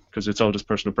best one because it's all just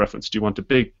personal preference. Do you want a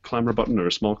big Clamor button or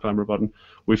a small Clamor button?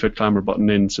 We've had Clamor button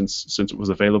in since it was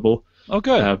available. Oh,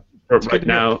 good. Right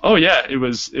now, it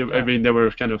was. I mean, they were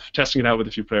kind of testing it out with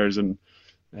a few players, and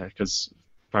because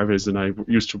Parvez and I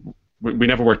we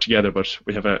never worked together, but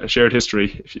we have a shared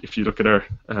history. If you look at our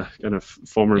kind of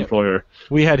former employer,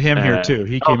 we had him here too.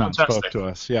 He came out and spoke to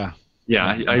us. Yeah. Yeah,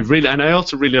 I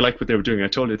also really liked what they were doing. I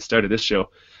told you at the start of this show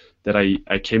that I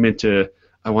came into.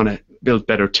 I want to build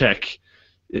better tech,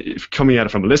 coming at it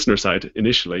from a listener side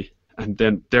initially, and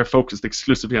then they're focused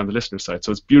exclusively on the listener side.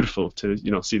 So it's beautiful to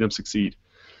see them succeed.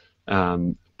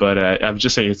 But I'm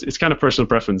just saying it's kind of personal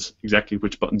preference exactly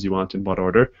which buttons you want in what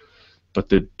order. But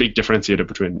the big differentiator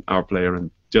between our player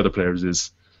and the other players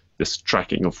is this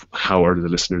tracking of how are the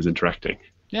listeners interacting.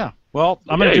 Yeah. Well,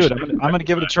 I'm going to do it. I'm going to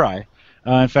give it a try.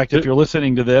 In fact, if you're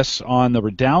listening to this on the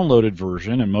downloaded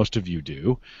version, and most of you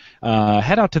do,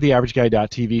 head out to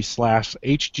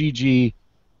theaverageguy.tv/HGG.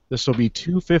 This will be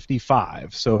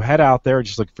 255. So head out there,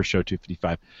 just look for show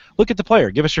 255. Look at the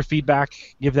player. Give us your feedback.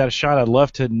 Give that a shot. I'd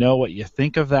love to know what you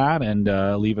think of that, and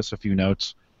leave us a few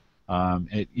notes.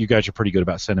 You guys are pretty good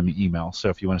about sending me email, so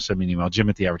if you want to send me an email,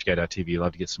 jim@theaverageguy.tv, I'd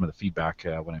love to get some of the feedback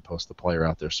when I post the player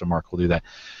out there, so Mark will do that.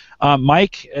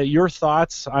 Mike, your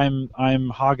thoughts? I'm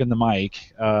hogging the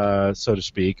mic, so to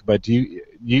speak, but do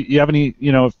you have any,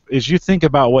 as you think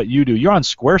about what you do, you're on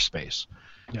Squarespace,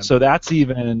 so that's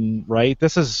even, right,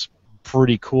 this is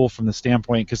pretty cool from the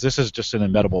standpoint, because this is just an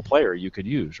embeddable player you could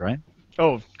use, right?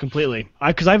 Oh, completely.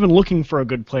 Because I've been looking for a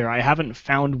good player. I haven't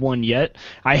found one yet.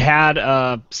 I had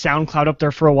SoundCloud up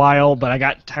there for a while, but I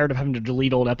got tired of having to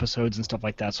delete old episodes and stuff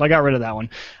like that, so I got rid of that one.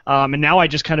 And now I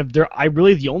just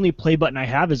the only play button I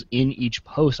have is in each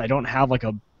post. I don't have like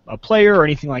a player or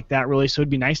anything like that really, so it'd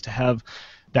be nice to have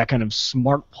that kind of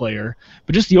smart player.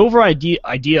 But just the overall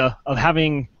idea of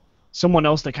having someone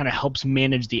else that kind of helps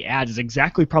manage the ads is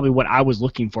exactly probably what I was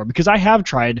looking for, because I have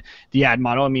tried the ad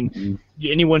model. I mean,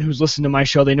 anyone who's listened to my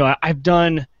show, they know I've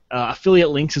done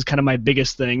affiliate links is kind of my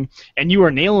biggest thing, and you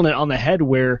are nailing it on the head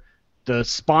where the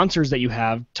sponsors that you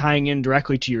have tying in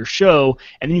directly to your show,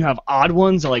 and then you have odd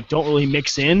ones that like don't really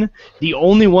mix in. The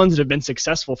only ones that have been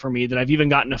successful for me that I've even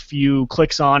gotten a few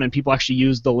clicks on and people actually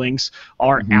use the links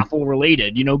are Apple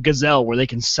related, Gazelle, where they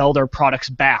can sell their products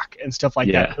back and stuff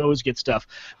like that. Those get stuff.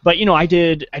 But I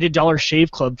did Dollar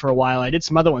Shave Club for a while. I did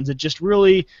some other ones that just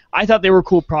really, I thought they were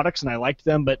cool products and I liked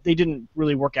them, but they didn't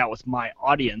really work out with my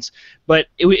audience. But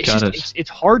it's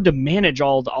hard to manage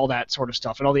all that sort of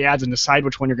stuff and all the ads and decide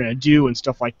which one you're going to do and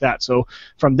stuff like that. So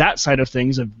from that side of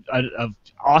things, of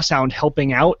Awesound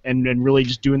helping out and really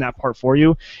just doing that part for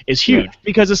you is huge,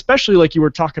 because especially like you were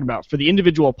talking about, for the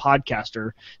individual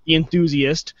podcaster, the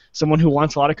enthusiast, someone who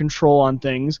wants a lot of control on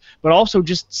things, but also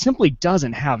just simply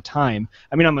doesn't have time.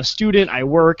 I mean, I'm a student, I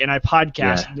work, and I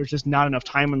podcast, and there's just not enough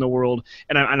time in the world,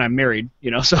 and I'm married,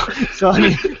 so I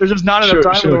mean, there's just not enough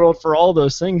time in the world for all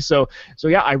those things. So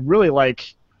yeah, I really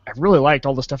liked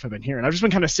all the stuff I've been hearing. I've just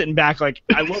been kind of sitting back, like,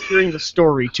 I love hearing the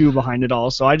story, too, behind it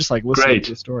all, so I just like listening to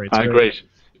the story. It's great.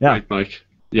 Yeah. Great, Mike.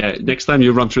 Yeah, next time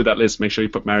you run through that list, make sure you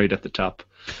put married at the top.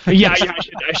 Yeah,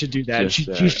 I should do that.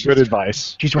 She's good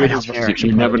advice. She's right out there.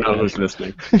 You never know who's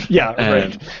listening.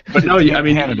 Right. But no, I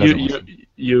mean,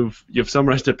 you've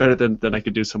summarized it better than I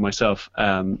could do so myself.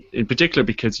 In particular,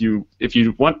 because if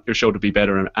you want your show to be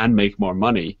better and make more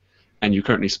money, and you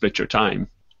currently split your time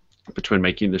between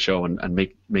making the show and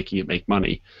making it make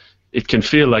money, it can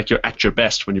feel like you're at your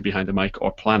best when you're behind the mic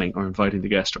or planning or inviting the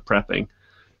guest or prepping,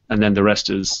 and then the rest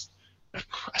is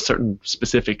a certain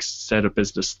specific set of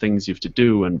business things you have to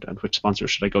do, and which sponsor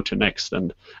should I go to next,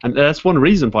 and that's one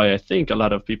reason why I think a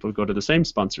lot of people go to the same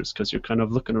sponsors, because you're kind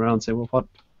of looking around and say, well,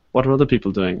 what are other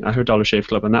people doing? I heard Dollar Shave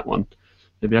Club on that one,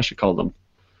 maybe I should call them.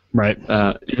 Right.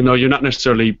 Even though you're not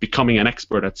necessarily becoming an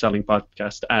expert at selling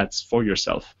podcast ads for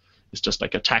yourself, it's just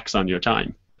like a tax on your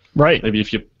time. Right. Maybe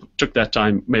if you took that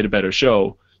time, made a better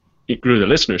show, it grew the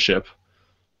listenership,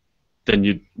 then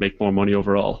you'd make more money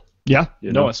overall. Yeah,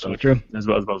 it's so true. As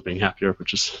well as being happier,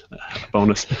 which is a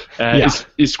bonus.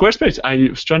 Is Squarespace, I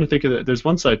was trying to think of there's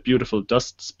one site, Beautiful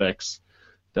Dust Specs,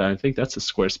 that I think that's a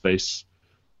Squarespace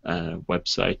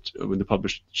website. When the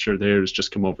publisher there has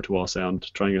just come over to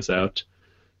Awesound, trying us out.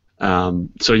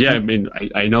 So yeah, I mean,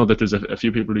 I know that there's a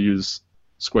few people who use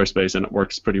Squarespace and it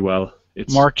works pretty well.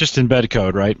 Mark, just embed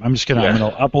code, right? I'm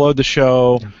gonna upload the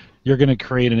show. You're gonna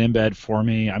create an embed for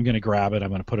me. I'm gonna grab it.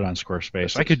 I'm gonna put it on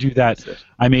Squarespace. I could do that.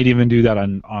 I may even do that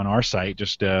on our site.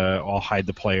 Just I'll hide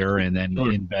the player and then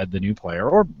embed the new player,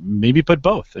 or maybe put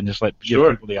both and just give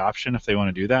people the option if they want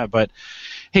to do that. But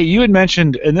hey, you had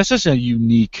mentioned, and this is a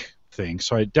unique thing,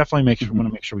 so I definitely want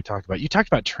to make sure we talk about. You talked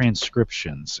about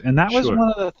transcriptions, and that was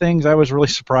one of the things I was really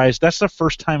surprised. That's the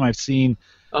first time I've seen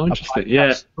a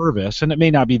podcast service, and it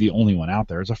may not be the only one out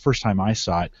there. It's the first time I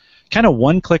saw it. Kind of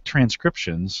one-click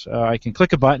transcriptions. I can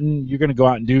click a button. You're going to go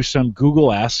out and do some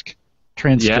Google-esque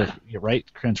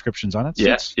transcriptions on it. So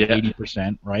it's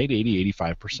 80%, right? 80,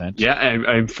 85%. Yeah,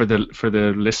 I'm for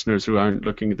the listeners who aren't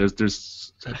looking.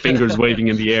 There's fingers waving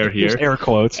in the air here. There's air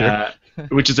quotes here.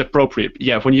 Which is appropriate.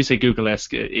 Yeah, when you say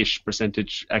Google-esque-ish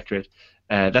percentage accurate,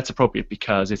 that's appropriate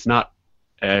because it's not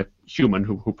a human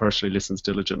who personally listens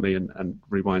diligently and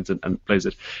rewinds and plays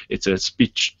it. It's a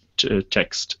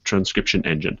speech-to-text transcription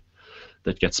engine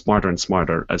that gets smarter and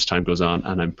smarter as time goes on,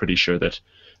 and I'm pretty sure that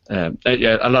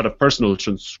a lot of personal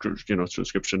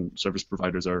transcription service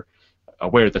providers are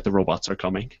aware that the robots are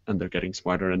coming and they're getting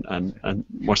smarter and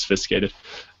more sophisticated.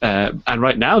 And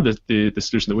right now, the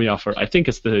solution that we offer, I think,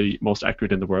 is the most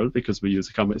accurate in the world because we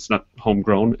use it's not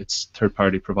homegrown, it's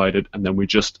third-party provided, and then we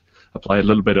just apply a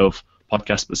little bit of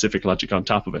podcast-specific logic on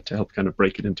top of it to help kind of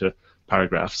break it into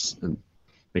paragraphs and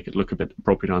make it look a bit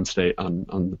appropriate on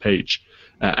the page,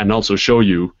 and also show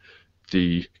you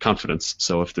the confidence.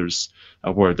 So if there's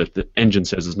a word that the engine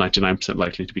says is 99%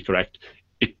 likely to be correct,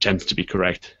 it tends to be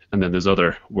correct. And then there's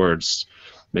other words,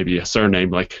 maybe a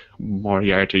surname like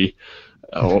Moriarty,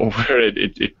 or where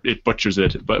it butchers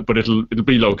it, but it'll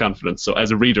be low confidence. So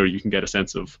as a reader, you can get a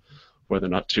sense of whether or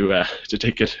not to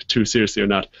take it too seriously or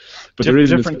not. But there is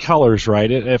different colors, right?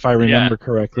 If I remember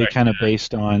correctly, correct. kind of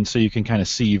based on, so you can kind of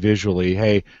see visually,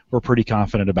 hey, we're pretty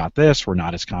confident about this, we're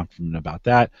not as confident about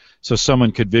that. So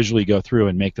someone could visually go through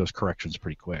and make those corrections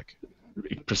pretty quick.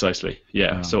 Precisely,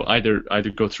 yeah. So either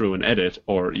go through and edit,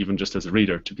 or even just as a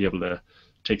reader to be able to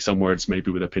take some words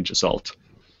maybe with a pinch of salt.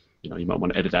 You know, you might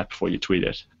want to edit that before you tweet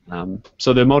it.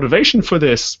 So the motivation for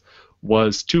this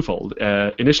was twofold.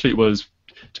 Initially, it was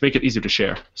to make it easier to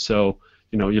share. So,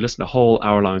 you know, you listen to a whole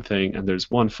hour-long thing, and there's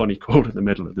one funny quote in the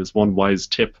middle, and there's one wise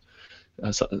tip.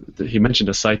 He mentioned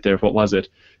a site there. What was it?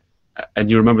 And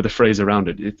you remember the phrase around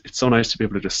it. It's so nice to be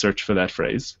able to just search for that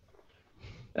phrase.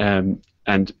 And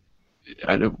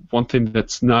one thing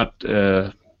that's not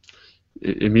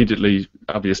immediately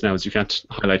obvious now is you can't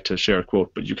highlight to share a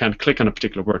quote, but you can click on a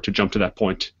particular word to jump to that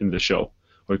point in the show,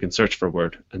 or you can search for a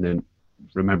word and then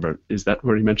remember, is that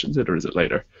where he mentions it, or is it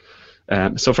later?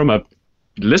 So from a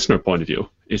listener point of view,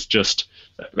 it's just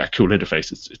a cool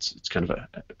interface. It's kind of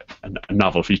a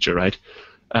novel feature, right?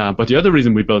 But the other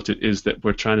reason we built it is that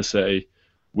we're trying to say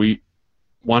we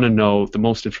want to know the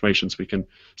most information so we can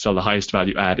sell the highest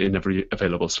value ad in every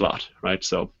available slot, right?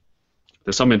 So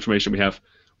there's some information we have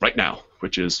right now,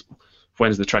 which is when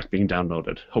is the track being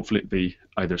downloaded. Hopefully it'll be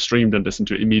either streamed and listened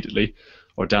to immediately,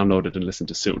 or downloaded and listened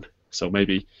to soon. So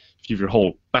maybe if you have your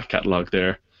whole back catalog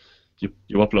there, you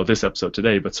upload this episode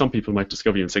today, but some people might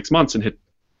discover you in 6 months and hit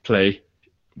play.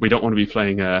 We don't want to be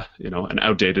playing an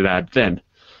outdated ad then,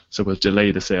 so we'll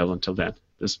delay the sale until then.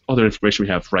 There's other information we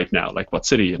have right now, like what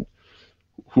city and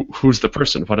who's the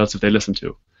person, what else have they listened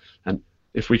to, and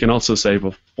if we can also say,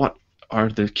 well, what are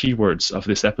the keywords of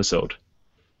this episode,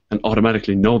 and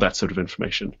automatically know that sort of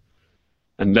information,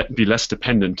 and be less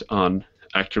dependent on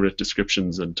accurate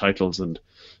descriptions and titles and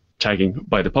tagging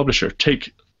by the publisher.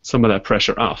 Take some of that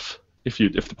pressure off. If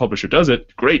the publisher does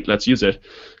it, great, let's use it.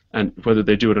 And whether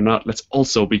they do it or not, let's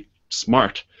also be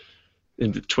smart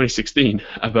in 2016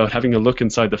 about having a look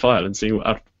inside the file and seeing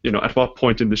at what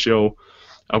point in the show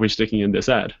are we sticking in this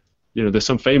ad. You know, there's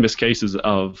some famous cases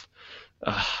of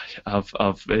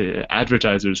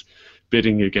advertisers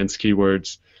bidding against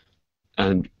keywords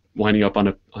and winding up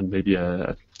on maybe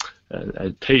a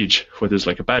page where there's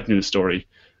like a bad news story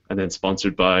and then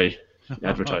sponsored by the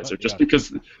advertiser just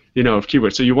because, you know, of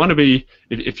keywords. So you want to be,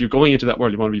 if you're going into that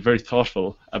world, you want to be very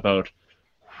thoughtful about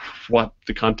what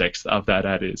the context of that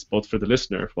ad is, both for the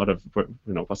listener,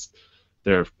 what's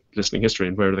their listening history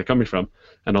and where are they coming from,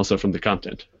 and also from the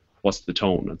content, what's the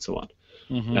tone and so on.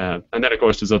 Mm-hmm. And then, of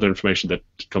course, there's other information that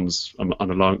comes on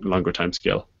a longer time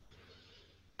scale.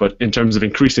 But in terms of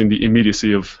increasing the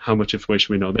immediacy of how much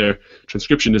information we know there,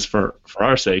 transcription is, for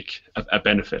our sake, a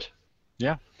benefit.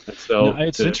 Yeah. So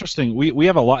it's interesting. We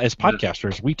have a lot, as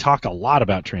podcasters, we talk a lot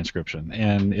about transcription.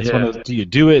 And it's one of those, do you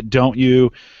do it, don't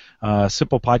you?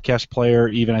 Simple Podcast Player,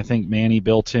 even I think Manny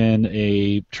built in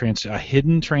a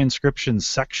hidden transcription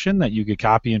section that you could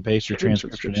copy and paste your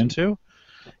transcription into.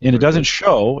 And it doesn't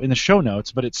show in the show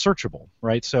notes, but it's searchable,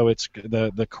 right? So it's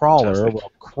the crawler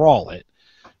will crawl it,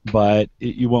 but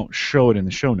you won't show it in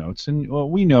the show notes. And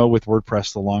we know with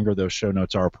WordPress, the longer those show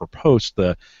notes are per post,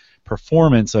 the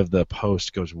performance of the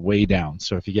post goes way down.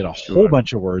 So if you get a whole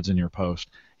bunch of words in your post,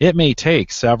 it may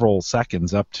take several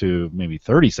seconds, up to maybe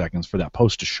 30 seconds, for that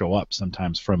post to show up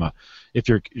sometimes if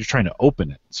you're trying to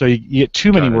open it. So you get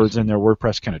too many words in there,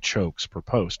 WordPress kind of chokes per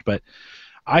post. But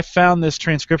I found this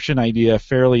transcription idea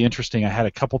fairly interesting. I had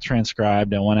a couple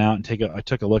transcribed. I went out and I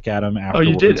took a look at them afterwards.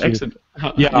 Oh, you did? Excellent.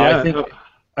 Yeah,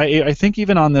 I think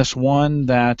even on this one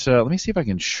that let me see if I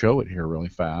can show it here really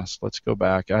fast. Let's go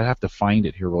back. I have to find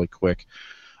it here really quick.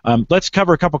 Let's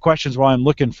cover a couple questions while I'm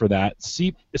looking for that.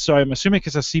 So I'm assuming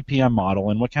it's a CPM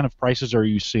model, and what kind of prices are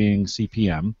you seeing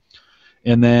CPM?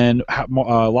 And then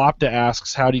Lopta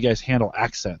asks, how do you guys handle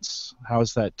accents? How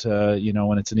is that,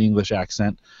 when it's an English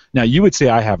accent? Now, you would say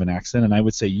I have an accent, and I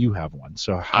would say you have one.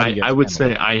 So how do you guys I would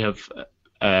say I have.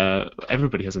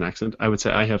 Everybody has an accent. I would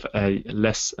say I have a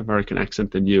less American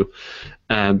accent than you.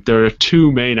 There are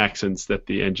two main accents that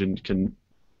the engine can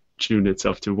tune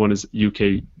itself to. One is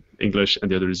UK English, and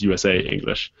the other is USA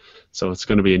English. So it's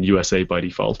going to be in USA by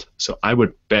default. So I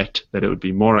would bet that it would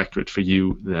be more accurate for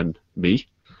you than me.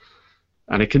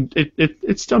 And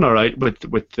it's done all right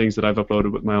with things that I've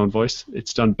uploaded with my own voice.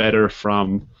 It's done better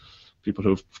from people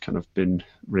who've kind of been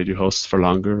radio hosts for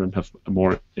longer and have a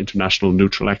more international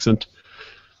neutral accent.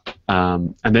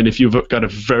 And then if you've got a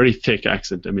very thick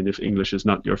accent, I mean, if English is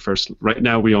not your first, right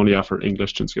now we only offer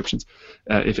English transcriptions.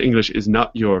 If English is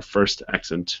not your first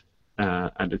accent,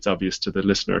 and it's obvious to the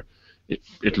listener,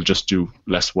 it'll just do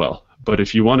less well. But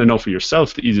if you want to know for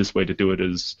yourself, the easiest way to do it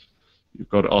is you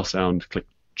go to Awesound, click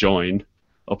join,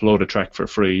 upload a track for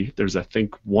free. There's, I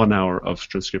think, 1 hour of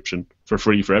transcription for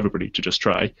free for everybody to just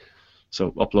try.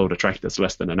 So upload a track that's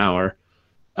less than an hour,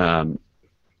 and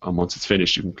once it's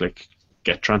finished, you can click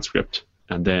get transcript,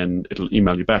 and then it'll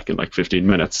email you back in like 15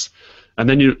 minutes, and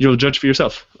then you'll judge for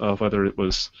yourself whether it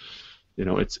was,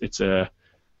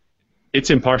 it's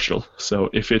impartial. So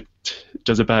if it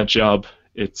does a bad job,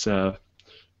 it's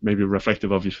maybe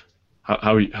reflective of you,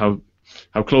 how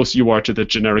close you are to the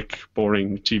generic,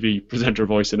 boring TV presenter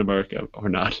voice in America or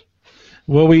not.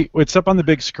 Well, it's up on the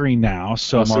big screen now,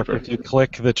 so Mark, super. if you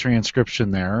click the transcription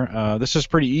there, this is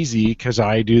pretty easy because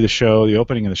I do the show, the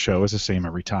opening of the show is the same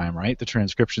every time, right? The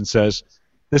transcription says,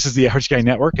 this is the Average Guy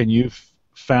Network, and you've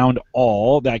found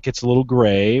all. That gets a little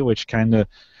gray, which kind of,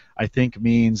 I think,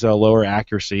 means lower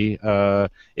accuracy.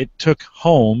 It took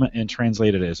home and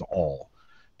translated as all.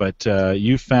 But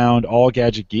you found all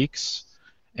Gadget Geeks.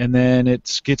 And then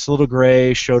it gets a little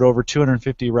gray, showed over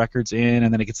 250 records in,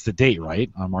 and then it gets the date,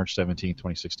 right, on March 17,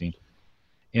 2016.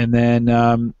 And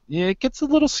then it gets a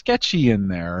little sketchy in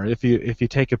there if you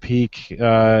take a peek.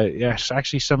 Yes,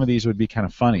 actually, some of these would be kind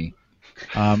of funny.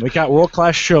 We got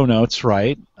world-class show notes,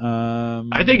 right?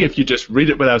 I think if you just read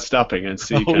it without stopping and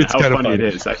see how funny it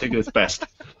is, I think it's best.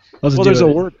 Well, there's a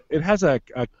word. It has a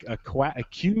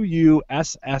Q-U-S-S-A-M.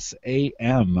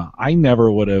 I never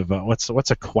would have.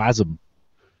 What's a quasm?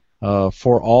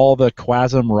 For all the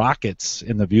Quasm rockets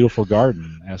in the beautiful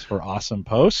garden, as for awesome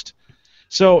post.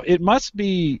 So it must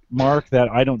be, Mark, that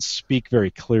I don't speak very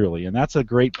clearly, and that's a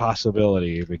great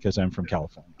possibility because I'm from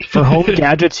California. For home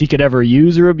gadgets he could ever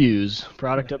use or abuse,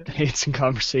 product updates and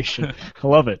conversation. I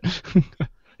love it.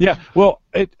 Yeah, well,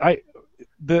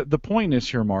 the point is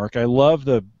here, Mark. I love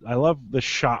the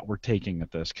shot we're taking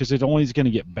at this because it only is going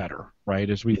to get better, right?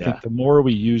 As we think, the more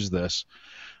we use this,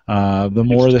 the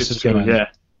more this is going to.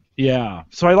 Yeah,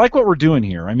 so I like what we're doing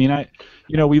here. I mean,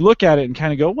 we look at it and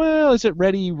kind of go, well, is it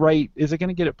ready right? Is it going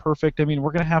to get it perfect? I mean,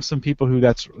 we're going to have some people who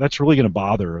that's really going to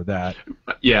bother that.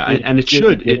 Yeah, and it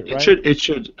should. It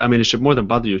should. I mean, it should more than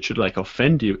bother you. It should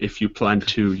offend you if you plan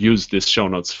to use this show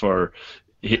notes for,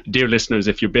 dear listeners,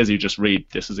 if you're busy, just read.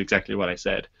 This is exactly what I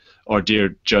said. Or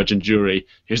dear judge and jury,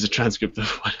 here's a transcript of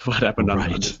what happened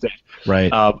on this day. Right.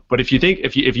 But if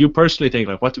you personally think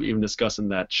what do we even discuss in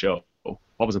that show?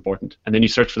 What was important? And then you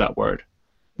search for that word.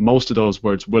 Most of those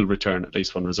words will return at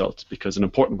least one result because an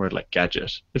important word like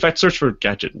gadget. In fact, search for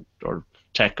gadget or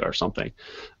tech or something,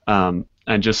 and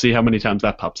just see how many times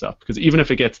that pops up. Because even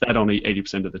if it gets that only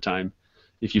 80% of the time,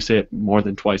 if you say it more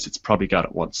than twice, it's probably got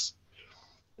it once.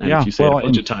 And if you say it a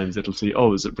bunch of times, it'll say,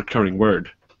 oh, is it a recurring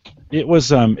word? It was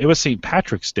St.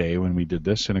 Patrick's Day when we did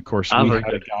this, and of course we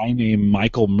had a guy named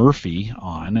Michael Murphy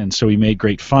on, and so we made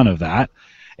great fun of that.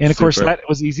 And of course that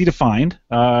was easy to find.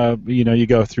 You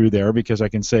go through there because I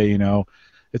can say,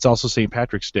 it's also St.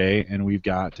 Patrick's Day, and we've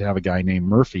got to have a guy named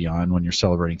Murphy on when you're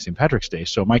celebrating St. Patrick's Day.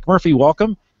 So Mike Murphy,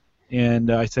 welcome. And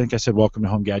I think I said welcome to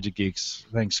Home Gadget Geeks.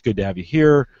 Thanks, good to have you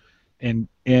here. And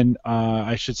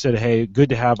I should say, hey, good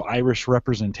to have Irish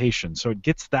representation. So it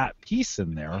gets that piece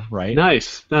in there, right?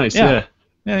 Nice, yeah.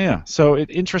 Yeah. So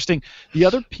interesting. The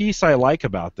other piece I like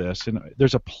about this, and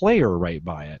there's a player right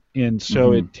by it, and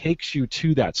so it takes you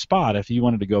to that spot. If you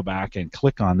wanted to go back and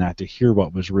click on that to hear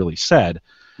what was really said,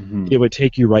 it would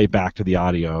take you right back to the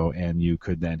audio, and you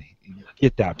could then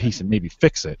get that piece and maybe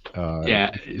fix it.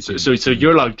 So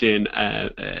you're logged in,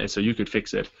 so you could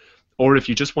fix it. Or if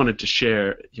you just wanted to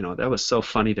share, that was so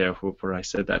funny there where I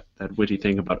said that witty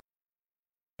thing about,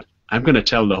 I'm going to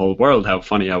tell the whole world how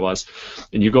funny I was.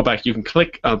 And you go back, you can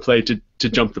click on play to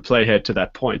jump the playhead to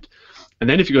that point. And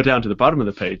then if you go down to the bottom of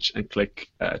the page and click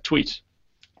tweet,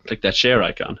 click that share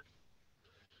icon,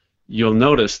 you'll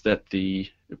notice that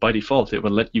by default it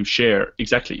will let you share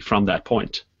exactly from that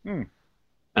point.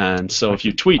 And so if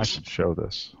you tweet... I should show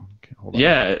this. Okay, hold on.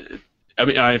 Yeah. I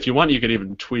mean, if you want, you could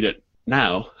even tweet it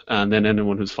now, and then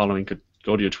anyone who's following could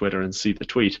go to your Twitter and see the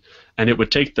tweet, and it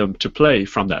would take them to play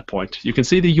from that point. You can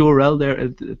see the URL there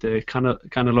at the kind of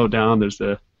low down. There's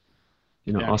the,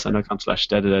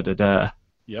 awesome.com/da-da-da-da-da.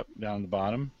 Yep, down the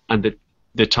bottom. And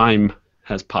the time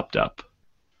has popped up.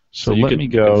 So let me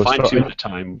go. You can fine-tune the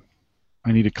time.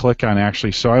 I need to click on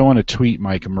actually. So I want to tweet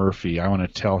Mike Murphy. I want to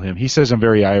tell him. He says I'm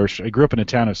very Irish. I grew up in a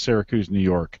town of Syracuse, New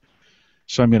York.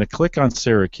 So I'm going to click on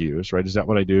Syracuse, right? Is that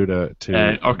what I do to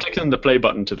or click on the play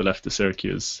button to the left of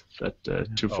Syracuse at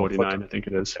 249, I think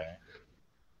it is. Okay.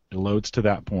 It loads to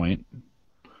that point.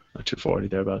 240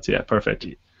 thereabouts. Yeah, perfect.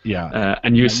 Yeah.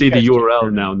 And you see the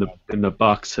URL now in the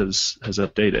box has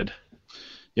updated.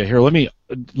 Yeah. Here,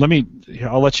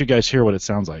 I'll let you guys hear what it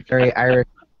sounds like. Very Irish.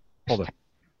 Hold on.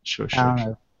 Sure.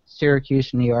 Of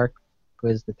Syracuse, New York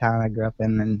was the town I grew up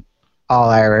in, and all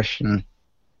Irish, and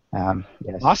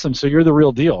yes. Awesome. So you're the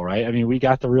real deal, right? I mean, we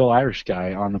got the real Irish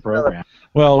guy on the program.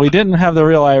 Well, we didn't have the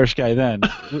real Irish guy then.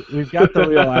 We've got the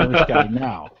real Irish guy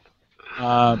now.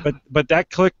 But that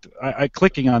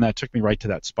clicking on that took me right to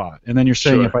that spot. And then you're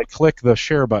saying if I click the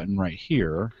share button right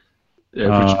here,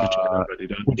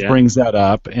 which brings that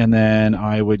up, and then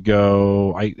I would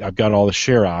go. I've got all the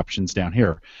share options down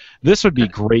here. This would be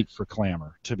great for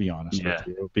Clamor, to be honest with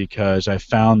you, because I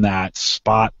found that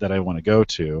spot that I want to go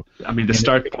to. I mean, the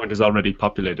start point is already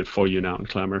populated for you now in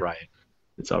Clamor. Right.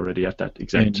 It's already at that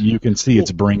exact. And you can see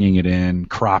it's bringing it in,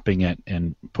 cropping it,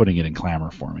 and putting it in Clamor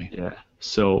for me. Yeah.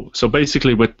 So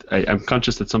basically, I'm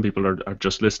conscious that some people are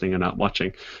just listening and not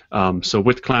watching. So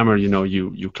with Clamor,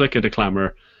 you click into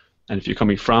Clamor, and if you're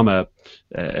coming from a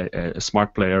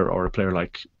smart player or a player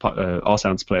like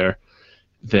Awesound's player,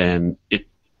 then it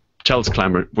tells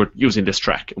Clamor, we're using this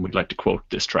track and we'd like to quote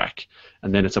this track,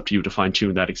 and then it's up to you to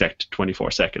fine-tune that exact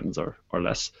 24 seconds or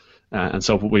less. And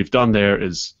so what we've done there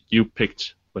is you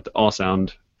picked with the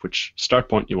Awesound which start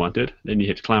point you wanted, then you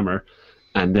hit Clamor,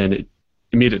 and then it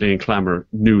immediately in Clamor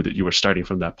knew that you were starting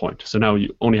from that point. So now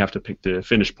you only have to pick the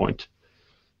finish point,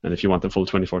 and if you want the full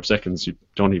 24 seconds, you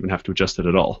don't even have to adjust it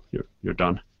at all. You're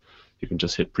done. You can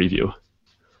just hit preview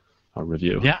or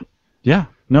review. Yeah.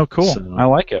 No, cool. So, I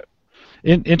like it.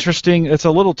 Interesting. It's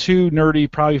a little too nerdy,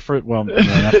 probably for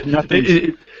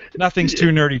nothing's too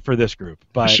nerdy for this group.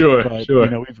 But sure.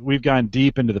 We've gone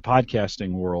deep into the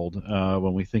podcasting world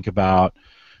when we think about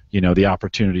the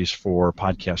opportunities for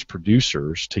podcast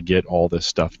producers to get all this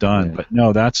stuff done. Yeah. But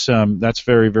no, that's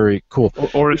very, very cool.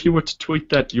 Or if you were to tweet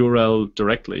that URL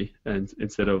directly, and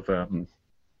instead of going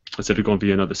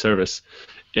via another service,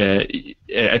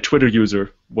 a Twitter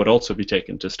user would also be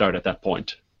taken to start at that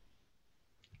point.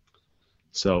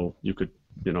 So you could,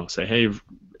 say, hey,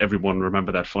 everyone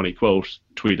remember that funny quote,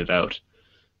 tweet it out.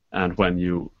 And when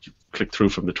you click through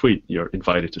from the tweet, you're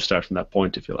invited to start from that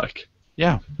point if you like.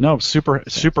 Yeah, no,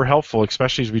 super helpful,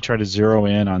 especially as we try to zero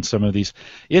in on some of these.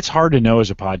 It's hard to know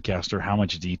as a podcaster how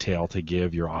much detail to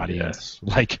give your audience.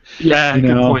 Yeah.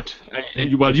 Good point.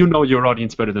 Well, you know your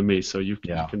audience better than me, so you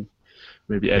can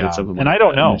maybe edit some of them. And I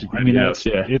don't know. I mean,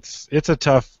 it's a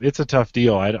tough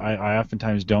deal. I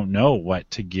oftentimes don't know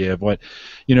what to give.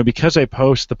 Because I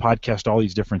post the podcast all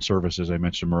these different services I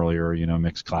mentioned earlier.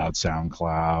 Mixcloud,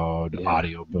 SoundCloud,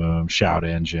 Audio Boom, Shout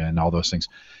Engine, all those things.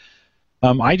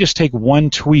 I just take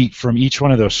one tweet from each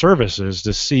one of those services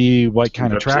to see what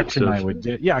kind of traction I would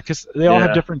get. Yeah, because they all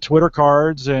have different Twitter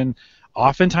cards, and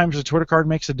oftentimes the Twitter card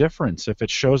makes a difference. If it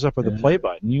shows up with a play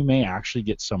button, you may actually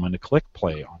get someone to click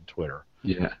play on Twitter.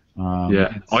 Yeah.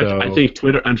 I think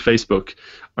Twitter and Facebook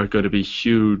are going to be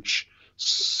huge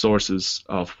sources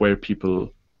of where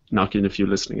people knock in a few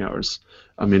listening hours.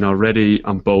 I mean, already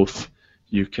on both,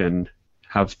 you can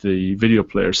have the video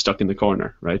player stuck in the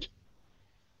corner, right?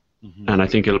 Mm-hmm. And I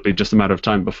think it'll be just a matter of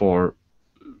time before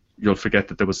you'll forget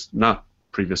that there was not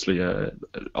previously an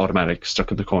automatic stuck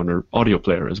in the corner audio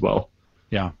player as well.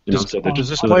 Yeah. Does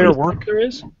this player work? There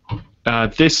is.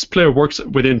 This player works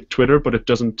within Twitter, but it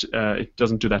doesn't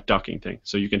do that docking thing.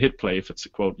 So you can hit play if it's a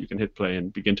quote. You can hit play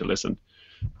and begin to listen,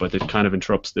 but it kind of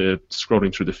interrupts the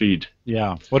scrolling through the feed.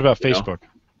 Yeah. What about Facebook?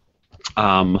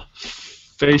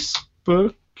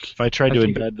 Facebook. If I tried to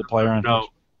embed the player on. No.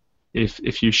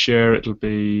 If you share, it'll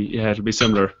be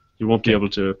similar. You won't be able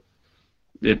to.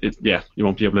 You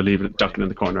won't be able to leave it docking in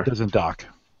the corner. It doesn't dock.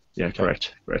 Yeah,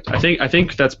 correct. I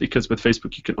think that's because with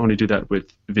Facebook you can only do that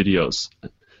with videos,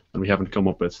 and we haven't come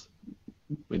up with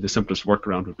the simplest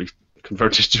workaround would be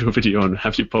convert it to a video and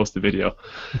have you post the video.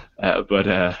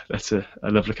 But that's a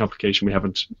lovely complication we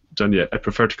haven't done yet. I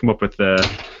prefer to come up with the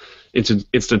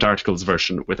instant articles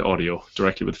version with audio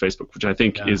directly with Facebook, which I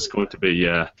think is going to be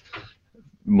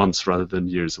months rather than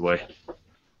years away.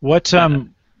 What are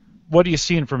you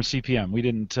seeing from CPM? We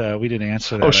didn't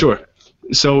answer that. Oh, sure.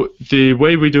 So the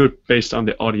way we do it based on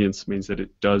the audience means that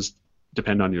it does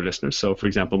depend on your listeners. So, for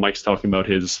example, Mike's talking about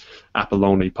his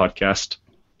Apple-only podcast.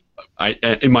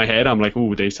 In my head, I'm like,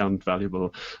 "Ooh, they sound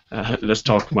valuable. Let's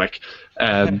talk, Mike."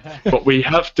 What we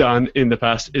have done in the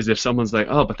past is if someone's like,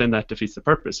 "Oh, but then that defeats the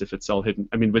purpose if it's all hidden."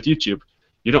 I mean, with YouTube,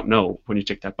 you don't know when you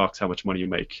tick that box how much money you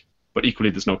make, but equally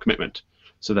there's no commitment.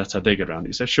 So that's how they get around.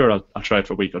 You say, "Sure, I'll try it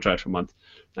for a week, I'll try it for a month,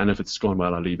 and if it's going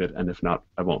well, I'll leave it, and if not,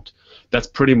 I won't." That's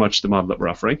pretty much the model that we're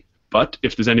offering. But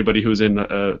if there's anybody who's in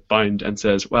a bind and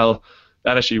says, "Well,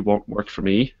 that actually won't work for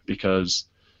me because,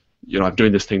 I'm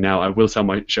doing this thing now. I will sell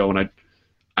my show, and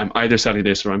I'm either selling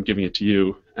this or I'm giving it to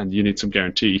you, and you need some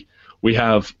guarantee. We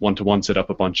have one-to-one set up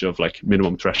a bunch of like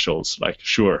minimum thresholds. Like,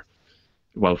 sure,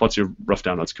 well, what's your rough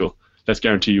downloads? Cool. Let's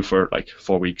guarantee you for like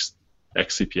 4 weeks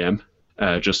X CPM,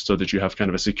 just so that you have kind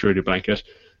of a security blanket.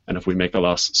 And if we make a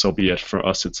loss, so be it. For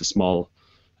us, it's a small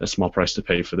price to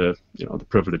pay for the the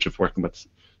privilege of working with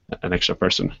an extra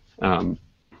person.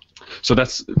 So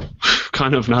that's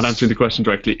kind of not answering the question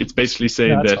directly. It's basically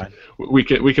saying that fine.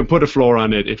 we can put a floor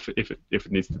on it if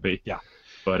it needs to be. Yeah.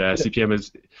 But CPM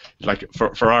is like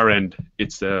for our end,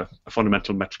 it's a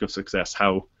fundamental metric of success.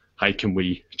 How high can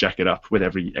we jack it up with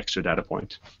every extra data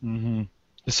point? Mm-hmm.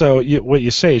 So what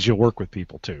you say is you'll work with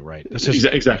people too, right? This is,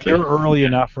 exactly. They're early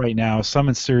enough right now. If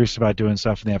someone's serious about doing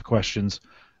stuff and they have questions,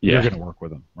 you're going to work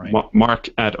with them, right? Mark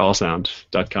at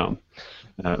awesound.com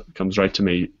comes right to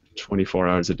me 24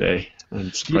 hours a day,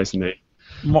 and surprisingly.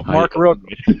 Mark, real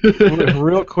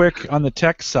quick on the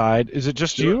tech side, is it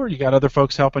just you, or you got other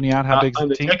folks helping you out? How big is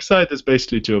the team? On the tech side, there's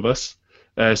basically 2 of us.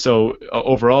 So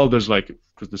overall, there's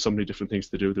because there's so many different things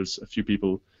to do, there's a few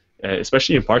people,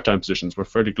 especially in part-time positions. We're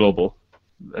fairly global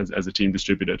as a team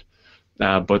distributed.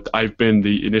 But I've been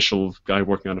the initial guy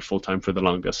working on it full-time for the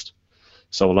longest.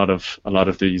 So a lot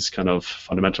of these kind of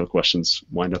fundamental questions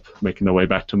wind up making their way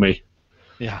back to me.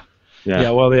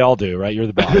 Yeah, well, they all do, right? You're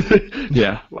the boss.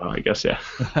 Yeah, well, I guess, yeah.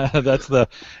 That's when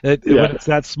it's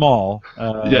that small.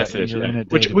 Yes,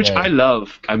 which I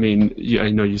love. I mean, I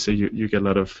know you say you get a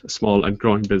lot of small and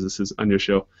growing businesses on your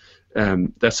show.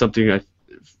 That's something I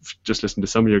just listened to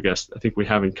some of your guests. I think we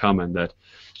have in common that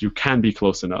you can be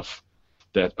close enough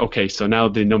that, okay, so now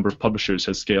the number of publishers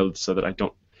has scaled so that I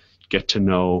don't get to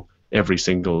know every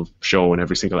single show and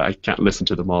I can't listen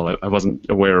to them all. I wasn't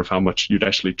aware of how much you'd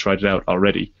actually tried it out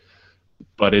already.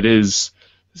 But it is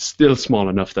still small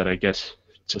enough that I get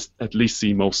just at least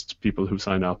see most people who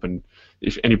sign up, and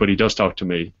if anybody does talk to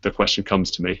me, the question comes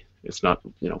to me. It's not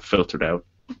filtered out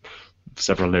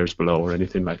several layers below or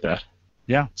anything like that.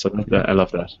 Yeah. So I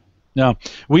love that. No,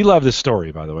 we love this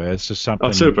story, by the way. It's just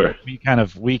something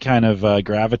we kind of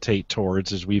gravitate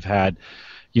towards, as we've had.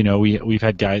 We've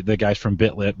had the guys from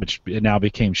Bitlit, which now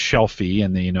became Shelfie,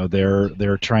 and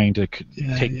they're trying to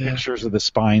take pictures of the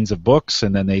spines of books,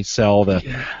 and then they sell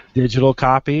the digital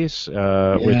copies,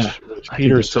 which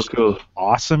Peter's so cool.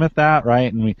 Awesome at that,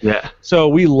 right? And so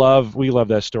we love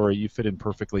that story. You fit in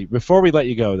perfectly. Before we let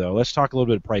you go, though, let's talk a little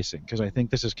bit of pricing, because I think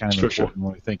this is kind of important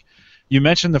when we think. You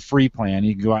mentioned the free plan.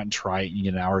 You can go out and try it. You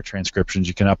get an hour of transcriptions.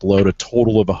 You can upload a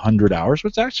total of 100 hours,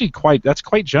 which is actually quite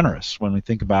generous when we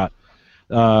think about.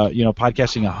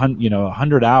 Podcasting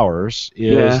 100 hours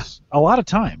is a lot of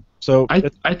time. So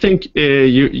I think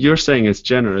you're saying it's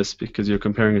generous because you're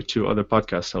comparing it to other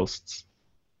podcast hosts.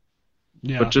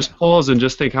 Yeah. But just pause and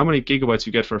just think how many gigabytes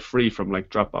you get for free from like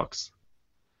Dropbox,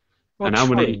 and how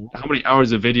many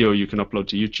hours of video you can upload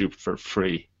to YouTube for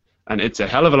free. And it's a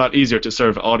hell of a lot easier to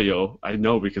serve audio. I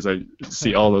know because I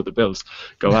see all of the bills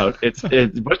go out. It's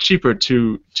much cheaper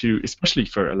to especially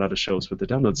for a lot of shows where the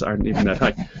downloads aren't even that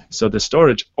high. So the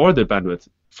storage or the bandwidth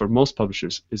for most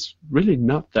publishers is really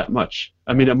not that much.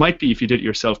 I mean, it might be if you did it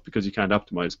yourself because you can't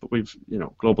optimize, but we've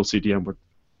global CDM, we're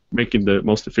making the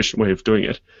most efficient way of doing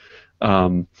it.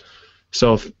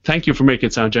 So thank you for making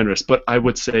it sound generous, but I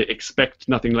would say expect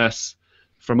nothing less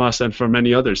from us and from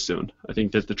many others soon. I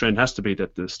think that the trend has to be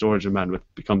that the storage and bandwidth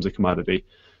becomes a commodity,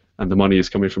 and the money is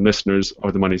coming from listeners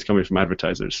or the money is coming from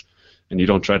advertisers, and you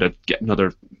don't try to get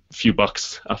another few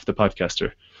bucks off the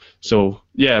podcaster. So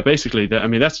yeah, basically,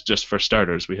 that's just for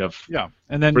starters. We have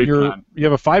and then you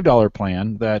have a $5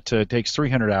 plan that takes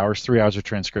 300 hours, 3 hours of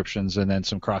transcriptions, and then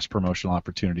some cross promotional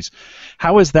opportunities.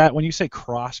 How is that when you say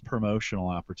cross promotional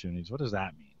opportunities? What does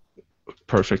that mean?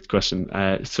 Perfect question.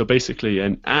 So basically,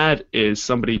 an ad is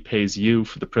somebody pays you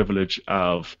for the privilege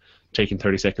of taking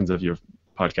 30 seconds of your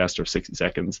podcast or 60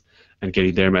 seconds and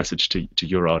getting their message to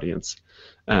your audience.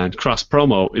 And cross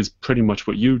promo is pretty much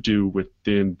what you do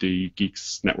within the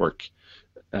Geeks Network,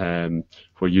 where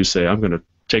you say, I'm going to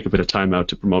take a bit of time out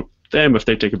to promote them if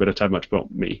they take a bit of time out to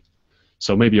promote me.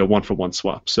 So maybe a one-for-one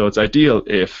swap. So it's ideal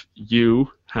if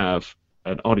you have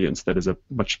an audience that is a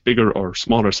much bigger or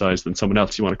smaller size than someone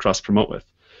else you want to cross promote with,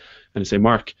 and you say,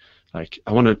 Mark, I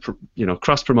want to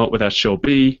cross promote with that show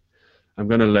B. I'm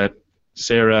going to let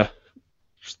Sarah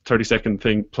 30-second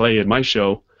thing play in my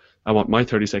show. I want my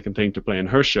 30-second thing to play in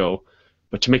her show,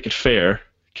 but to make it fair,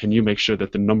 can you make sure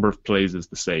that the number of plays is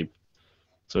the same?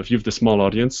 So if you have the small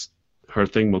audience, her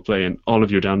thing will play in all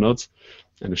of your downloads,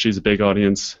 and if she's a big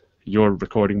audience, your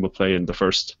recording will play in the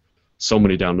first so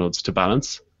many downloads to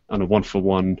balance on a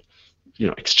one-for-one,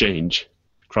 exchange,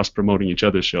 cross-promoting each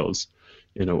other's shows,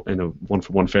 in a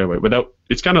one-for-one fair way.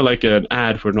 It's kind of like an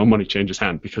ad where no money changes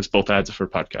hand, because both ads are for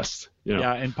podcasts.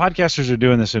 Yeah, and podcasters are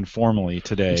doing this informally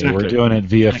today. Exactly. We're doing it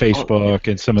via Facebook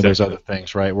and some of those other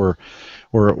things, right? We're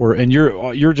and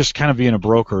you're just kind of being a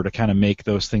broker to kind of make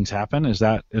those things happen. Is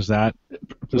that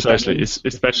precisely?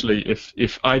 Especially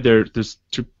if either there's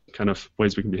two kind of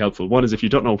ways we can be helpful. One is if you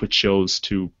don't know which shows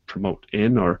to promote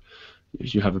in, or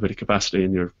if you have a bit of capacity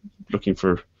and you're looking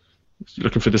for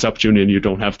this opportunity and you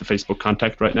don't have the Facebook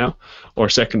contact right now. Or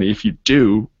secondly, if you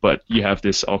do, but you have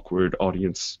this awkward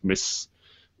audience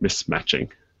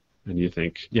mismatching, and you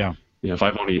think, if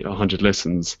I've only 100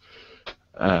 listens,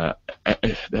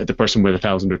 the person with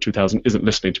 1,000 or 2,000 isn't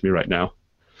listening to me right now.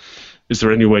 Is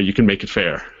there any way you can make it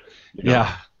fair?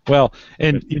 Yeah. Well,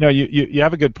 and you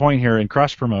have a good point here in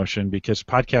cross promotion, because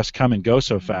podcasts come and go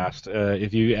so fast.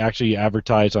 If you actually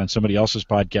advertise on somebody else's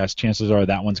podcast, chances are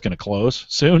that one's going to close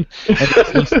soon,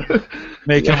 and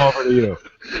may come over to you.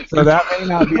 So that may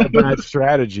not be a bad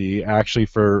strategy, actually,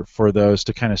 for those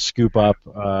to kind of scoop up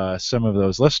some of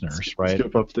those listeners, right?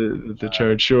 Scoop up the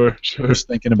charge, sure. Just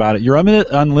thinking about it, your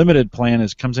unlimited plan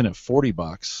comes in at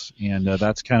 $40, and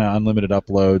that's kind of unlimited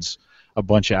uploads, a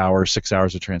bunch of hours, 6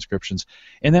 hours of transcriptions.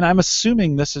 And then I'm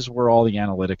assuming this is where all the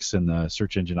analytics and the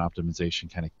search engine optimization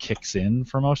kind of kicks in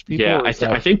for most people. Yeah, I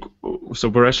think so.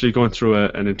 We're actually going through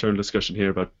an internal discussion here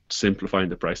about simplifying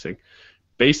the pricing.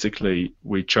 Basically,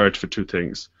 we charge for two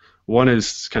things. One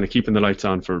is kind of keeping the lights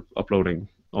on for uploading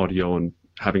audio and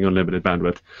having unlimited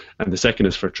bandwidth, and the second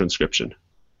is for transcription.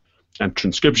 And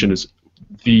transcription is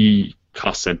the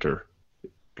cost center,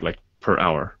 like per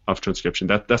hour of transcription.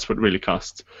 That's what really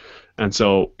costs. And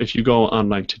so if you go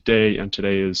online today, and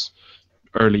today is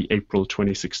early April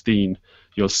 2016,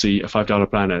 you'll see a $5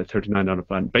 plan and a $39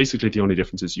 plan. Basically, the only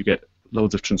difference is you get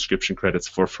loads of transcription credits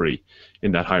for free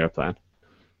in that higher plan.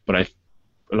 But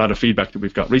a lot of feedback that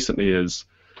we've got recently is,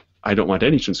 I don't want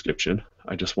any transcription.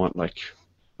 I just want like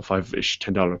a $5-ish,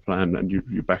 $10 plan, and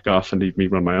you back off and leave me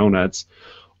run my own ads.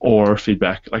 Or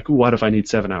feedback like, what if I need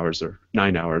 7 hours or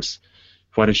 9 hours?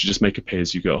 Why don't you just make it pay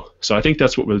as you go? So I think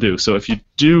that's what we'll do. So if you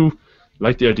do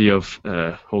like the idea of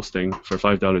hosting for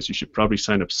 $5, you should probably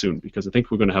sign up soon, because I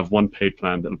think we're going to have one paid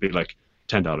plan that'll be like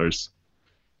 $10,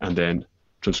 and then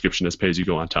transcription as pay as you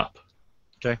go on top.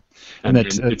 Okay. And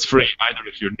it's free either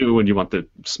if you're new and you want the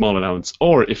small allowance,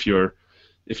 or if you're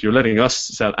letting us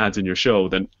sell ads in your show,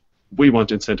 then we want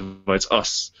to incentivize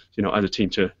us, as a team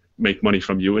to make money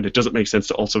from you, and it doesn't make sense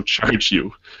to also charge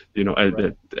you,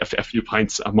 a few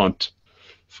pints a month.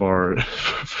 So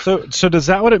does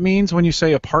that what it means when you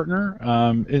say a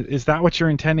partner? Is that what you're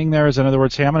intending there? Is in other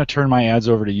words, hey, I'm going to turn my ads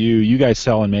over to you. You guys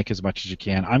sell and make as much as you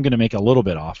can. I'm going to make a little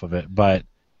bit off of it, but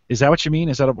is that what you mean?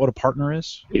 Is that what a partner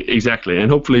is? Exactly, and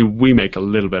hopefully we make a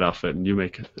little bit off it, and you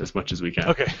make as much as we can.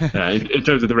 Okay. In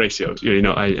terms of the ratio,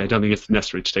 I don't think it's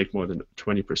necessary to take more than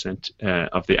 20%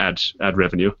 of the ad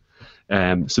revenue.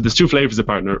 So there's two flavors of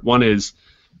partner. One is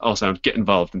Awesound, get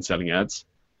involved in selling ads.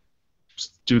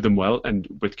 Do them well, and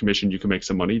with commission you can make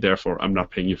some money. Therefore, I'm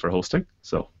not paying you for hosting,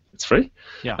 so it's free.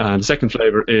 Yeah. And the second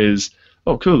flavor is,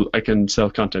 oh, cool, I can sell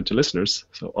content to listeners.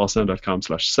 So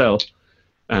awesound.com/sell.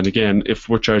 And again, if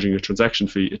we're charging a transaction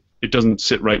fee, it doesn't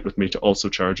sit right with me to also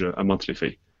charge a monthly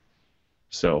fee.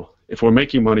 So if we're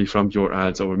making money from your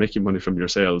ads or we're making money from your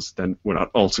sales, then we're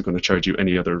not also going to charge you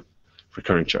any other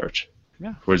recurring charge.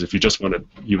 Yeah. Whereas if you just want to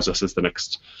use us as the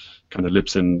next kind of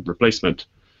Libsyn replacement,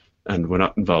 and we're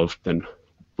not involved, then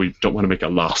we don't want to make a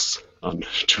loss on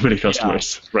too many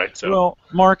customers, right? So. Well,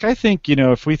 Mark, I think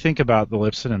if we think about the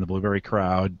Libsyn and the Blueberry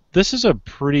crowd, this is a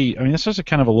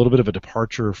kind of a little bit of a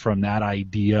departure from that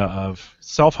idea of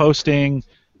self-hosting,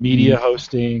 media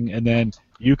hosting, and then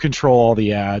you control all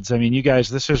the ads. I mean, you guys,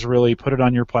 this is really put it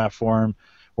on your platform.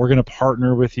 We're going to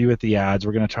partner with you at the ads.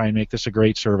 We're going to try and make this a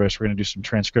great service. We're going to do some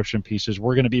transcription pieces.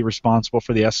 We're going to be responsible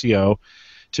for the SEO.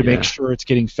 To make sure it's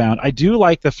getting found. I do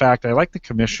like the fact, I like the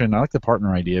commission, I like the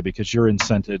partner idea, because you're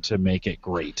incented to make it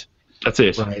great. That's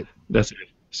it. Right. That's it.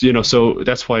 So, so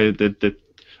that's why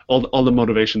all the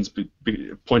motivations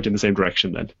point in the same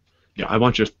direction then. I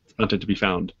want your content to be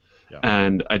found,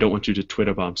 and I don't want you to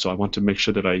Twitter bomb, so I want to make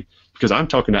sure that because I'm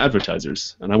talking to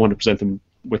advertisers, and I want to present them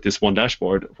with this one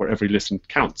dashboard where every listen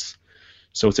counts.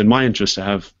 So it's in my interest to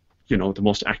have, the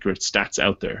most accurate stats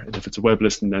out there. And if it's a web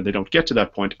listen and they don't get to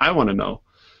that point, I want to know.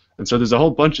 And so there's a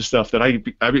whole bunch of stuff that I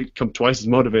become twice as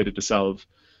motivated to solve,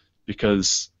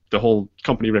 because the whole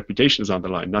company reputation is on the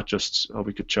line, not just,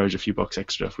 we could charge a few bucks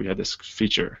extra if we had this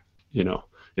feature.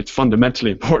 It's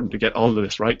fundamentally important to get all of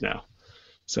this right now.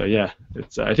 So yeah,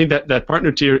 it's I think that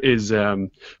partner tier is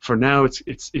for now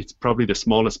it's probably the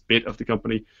smallest bit of the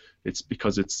company. It's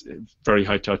because it's very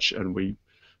high touch and we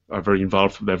are very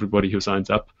involved with everybody who signs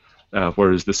up.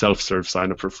 Whereas the self-serve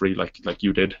sign up for free, like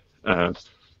you did,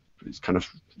 it's kind of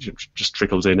just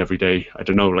trickles in every day. I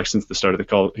don't know, like since the start of the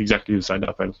call, exactly who signed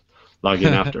up. I'll log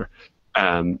in after.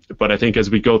 But I think as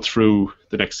we go through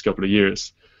the next couple of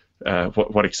years,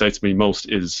 what excites me most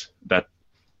is that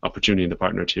opportunity in the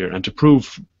partner tier and to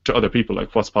prove to other people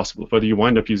like what's possible, whether you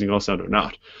wind up using Awesound or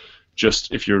not.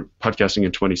 Just if you're podcasting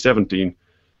in 2017,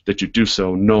 that you do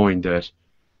so knowing that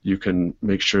you can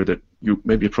make sure that you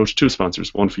maybe approach 2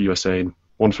 sponsors, one for USA and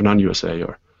one for non-USA,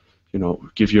 or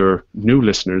give your new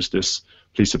listeners this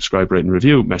please subscribe, rate, and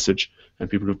review message, and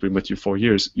people who've been with you 4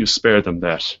 years, you spare them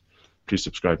that please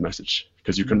subscribe message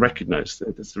because you can recognize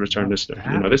that it's the return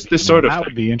listener. This sort of that thing.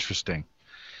 Would be interesting.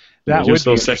 That would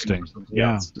be interesting.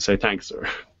 Yeah, to say thanks or.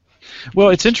 Well,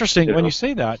 it's interesting when you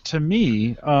say that. To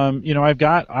me,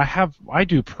 I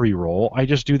do pre-roll. I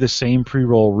just do the same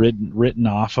pre-roll written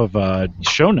off of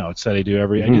show notes that I do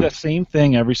I do that same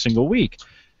thing every single week,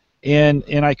 and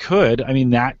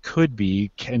that could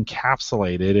be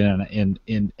encapsulated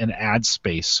in an ad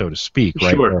space, so to speak,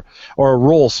 right? Sure. Or a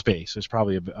roll space is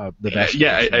probably the best.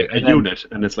 A unit,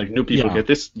 and it's like new people get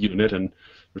this unit and.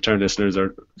 Return listeners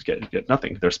get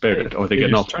nothing. They're spared, or they get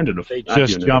an alternative. They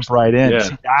just jump right in. Yeah.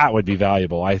 See, that would be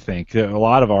valuable, I think. A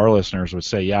lot of our listeners would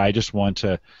say, I just want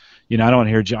to, I don't want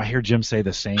to hear Jim. I hear Jim say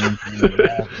the same thing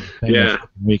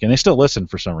week, and they still listen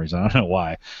for some reason. I don't know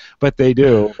why, but they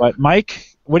do. But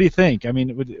Mike, what do you think? I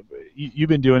mean, you've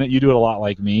been doing it. You do it a lot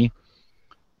like me.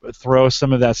 Throw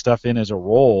some of that stuff in as a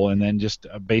roll, and then just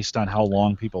based on how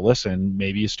long people listen,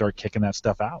 maybe you start kicking that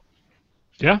stuff out.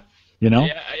 Yeah.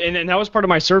 Yeah, and that was part of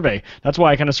my survey. That's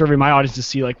why I kind of survey my audience to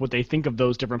see like what they think of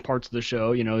those different parts of the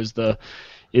show. Is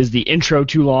the intro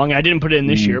too long? I didn't put it in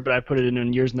this year, but I put it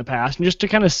in years in the past, and just to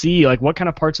kind of see like what kind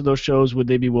of parts of those shows would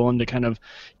they be willing to kind of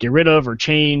get rid of or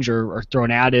change or throw an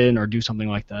ad in or do something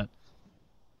like that.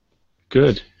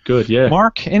 Good, yeah.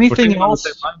 Mark, anything else?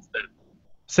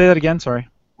 Say that again. Sorry.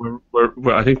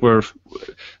 I think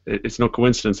it's no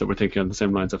coincidence that we're thinking on the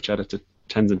same lines. I've chatted to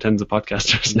tens and tens of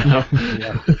podcasters now.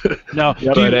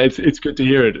 But it's good to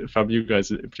hear it from you guys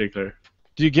in particular.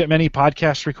 Do you get many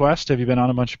podcast requests? Have you been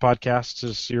on a bunch of podcasts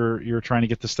as you're trying to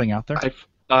get this thing out there?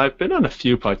 I've been on a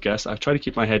few podcasts. I've tried to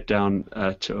keep my head down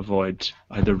to avoid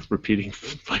either repeating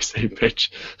my same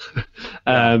pitch.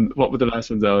 What were the last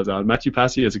ones I was on? Matthew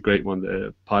Passy is a great one,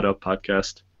 the Pod Up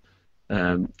podcast.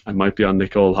 I might be on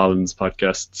Nicole Holland's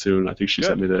podcast soon. I think she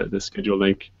sent me the schedule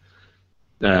link.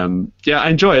 I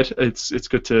enjoy it. It's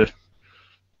good to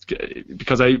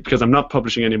because I'm not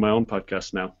publishing any of my own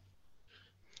podcasts now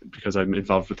because I'm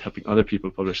involved with helping other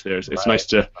people publish theirs. It's nice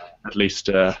to at least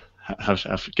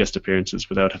have guest appearances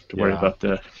without having to worry about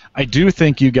the. I do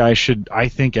think you guys should. I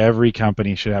think every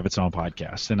company should have its own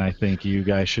podcast, and I think you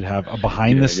guys should have a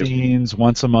behind the scenes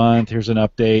once a month. Here's an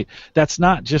update. That's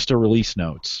not just a release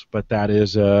notes, but that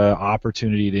is a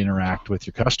opportunity to interact with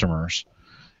your customers.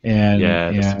 And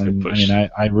that's a good push.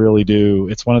 I really do.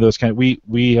 It's one of those kind.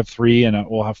 We have 3 and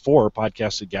we'll have 4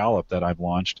 podcasts at Gallup that I've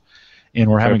launched. And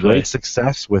we're having great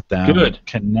success with them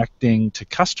connecting to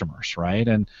customers, right?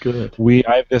 And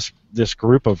I have this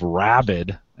group of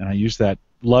rabid, and I use that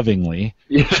lovingly,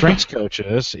 strengths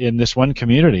coaches in this one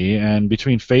community. And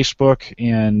between Facebook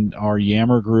and our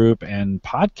Yammer group and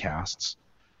podcasts,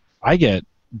 I get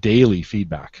daily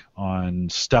feedback on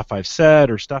stuff I've said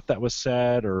or stuff that was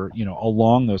said or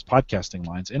along those podcasting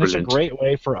lines. And It's a great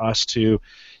way for us to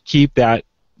keep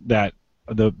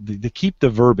to keep the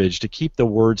verbiage, to keep the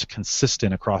words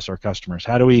consistent across our customers.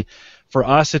 How do we, for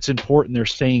us, it's important they're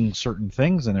saying certain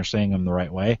things and they're saying them the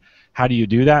right way. How do you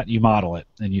do that? You model it,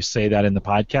 and you say that in the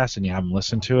podcast, and you have them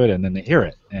listen to it, and then they hear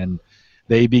it, and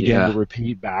they begin to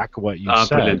repeat back what you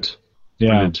said. Brilliant. Yeah,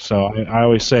 brilliant. So I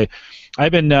always say,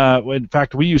 I've been, in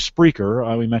fact, we use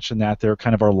Spreaker. We mentioned that. They're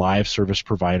kind of our live service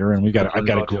provider, and I've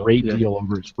got a great deal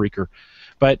over at Spreaker.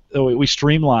 But we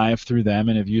stream live through them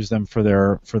and have used them for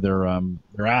their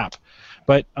app.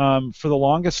 But for the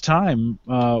longest time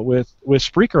with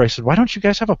Spreaker, I said, why don't you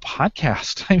guys have a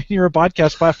podcast? I mean, you're a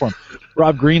podcast platform.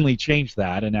 Rob Greenlee changed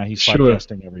that, and now he's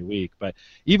podcasting every week. But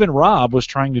even Rob was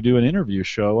trying to do an interview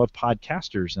show of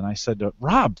podcasters, and I said,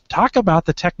 Rob, talk about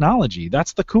the technology.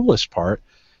 That's the coolest part.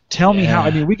 Tell me how. I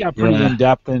mean, we got pretty in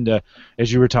depth into,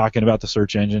 as you were talking about the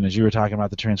search engine, as you were talking about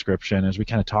the transcription, as we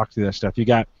kind of talked through that stuff.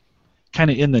 kind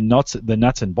of in the nuts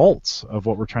and bolts of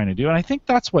what we're trying to do, and I think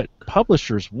that's what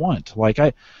publishers want. Like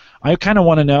I kind of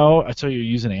want to know. So you're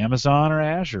using Amazon or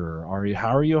Azure?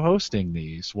 How are you hosting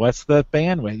these? What's the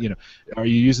bandwidth? Are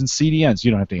you using CDNs?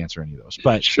 You don't have to answer any of those,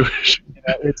 but sure.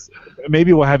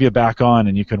 Maybe we'll have you back on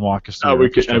and you can walk us through. We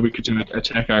could do a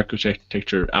tech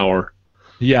architecture hour.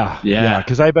 Yeah.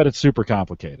 Because I bet it's super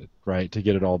complicated, right, to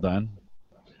get it all done.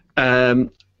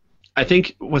 I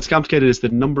think what's complicated is the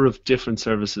number of different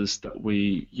services that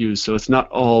we use. So it's not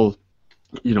all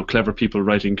clever people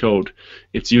writing code.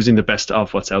 It's using the best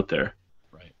of what's out there.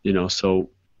 Right. So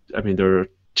I mean, there are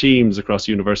teams across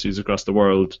universities across the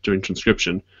world doing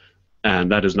transcription,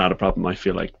 and that is not a problem I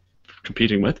feel like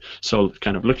competing with. So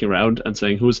kind of looking around and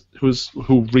saying who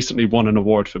recently won an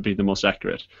award for being the most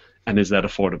accurate, and is that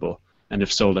affordable? And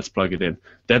if so, let's plug it in.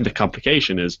 Then the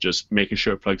complication is just making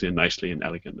sure it plugs in nicely and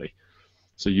elegantly.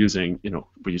 So using,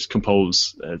 we use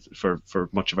Compose for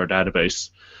much of our database,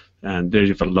 and there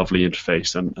you have a lovely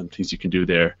interface and things you can do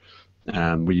there.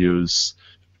 We use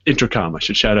Intercom. I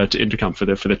should shout out to Intercom for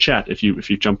the chat. If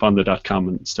you jump on the .com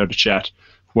and start a chat,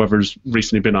 whoever's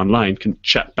recently been online can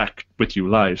chat back with you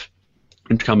live.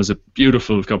 Intercom is a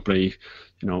beautiful company,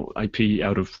 IP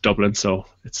out of Dublin, so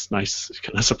it's nice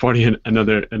kind of supporting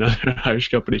another Irish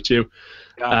company too.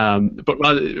 Yeah. But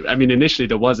initially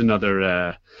there was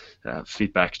another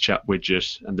feedback chat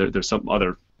widget, and there's some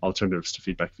other alternatives to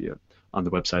feedback via on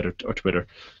the website or Twitter.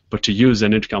 But to use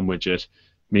an Intercom widget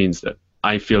means that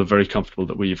I feel very comfortable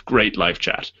that we have great live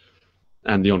chat.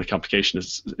 And the only complication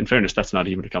is, in fairness, that's not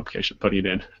even a complication, putting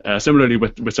it in. Similarly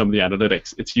with some of the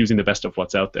analytics, it's using the best of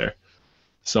what's out there.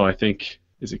 So I think,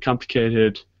 is it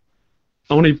complicated?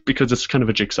 Only because it's kind of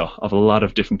a jigsaw of a lot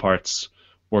of different parts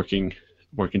working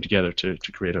together to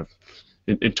create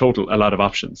in total a lot of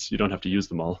options. You don't have to use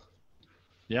them all.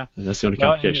 Yeah. And that's the only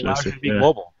complication. It allows you to be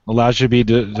global. Allows you to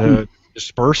be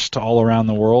dispersed all around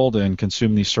the world and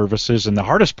consume these services. And the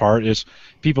hardest part is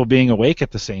people being awake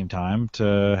at the same time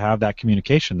to have that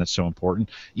communication that's so important.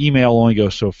 Email only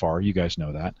goes so far. You guys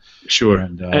know that. Sure.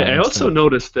 And, I also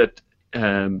noticed that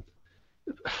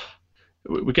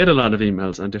we get a lot of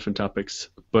emails on different topics,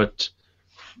 but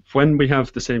when we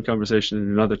have the same conversation in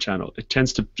another channel, it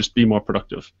tends to just be more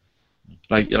productive.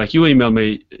 Like you email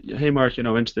me, hey Mark,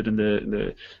 interested in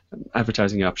the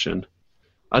advertising option.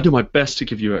 I'll do my best to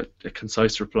give you a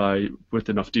concise reply with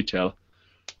enough detail,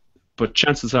 but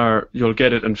chances are you'll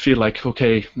get it and feel like,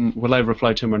 okay, will I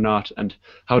reply to him or not, and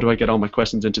how do I get all my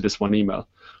questions into this one email?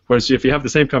 Whereas if you have the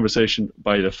same conversation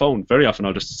by the phone, very often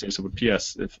I'll just say someone,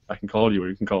 P.S. if I can call you or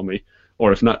you can call me,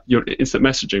 or if not, your instant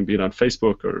messaging, be it on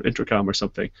Facebook or Intercom or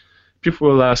something. People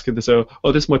will ask and they say,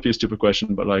 oh, this might be a stupid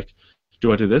question, but like,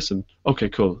 do I do this? And okay,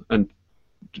 cool. And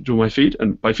do my feed?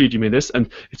 And by feed you mean this? And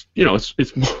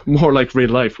it's more like real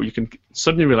life, where you can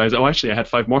suddenly realize, oh, actually I had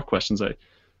 5 more questions I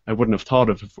wouldn't have thought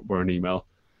of if it were an email.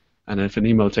 And if an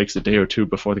email takes a day or two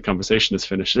before the conversation is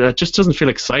finished, it just doesn't feel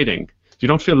exciting. You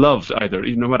don't feel loved either.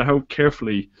 No matter how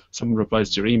carefully someone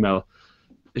replies to your email,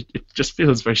 it just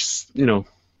feels very,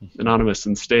 anonymous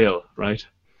and stale, right?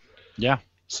 Yeah.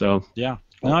 So. Yeah.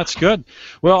 No, that's good.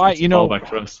 Well, we were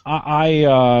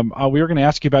going to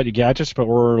ask you about your gadgets, but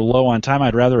we're low on time.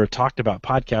 I'd rather have talked about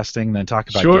podcasting than talk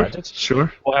about gadgets.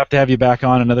 Sure. We'll have to have you back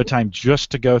on another time just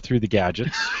to go through the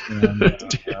gadgets. And,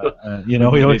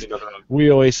 we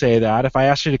always say that. If I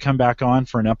asked you to come back on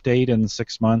for an update in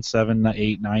 6 months, 7,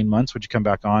 8, 9 months, would you come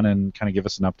back on and kind of give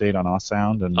us an update on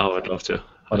Awesound? I'd love to.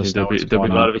 I think there'll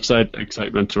be a lot of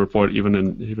excitement to report even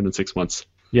in 6 months.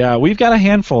 Yeah, we've got a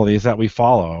handful of these that we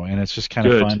follow, and it's just kind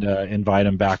of fun to invite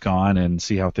them back on and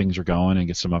see how things are going and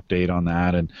get some update on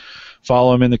that and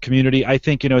follow them in the community. I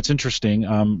think, it's interesting.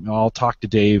 I'll talk to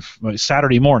Dave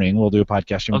Saturday morning. We'll do a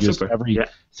podcast. We'll do every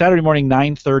Saturday morning,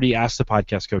 9:30, Ask the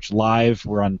Podcast Coach live.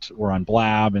 We're on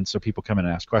Blab, and so people come in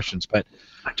and ask questions. But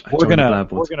we're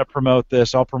gonna promote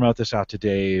this. I'll promote this out to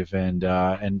Dave and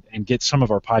get some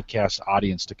of our podcast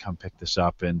audience to come pick this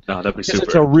up. And that'd be super.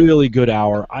 It's a really good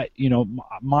hour.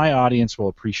 My audience will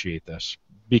appreciate this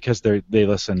because they've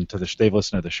listened to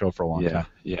the show for a long time.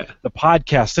 Yeah. The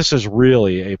podcast. This is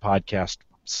really a podcast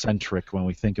centric when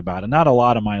we think about it. Not a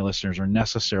lot of my listeners are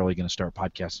necessarily going to start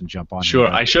podcasts and jump on. Sure,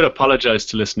 I should apologize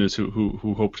to listeners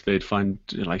who hoped they'd find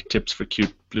like tips for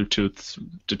cute Bluetooth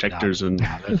detectors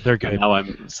they're good. And now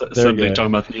I'm suddenly talking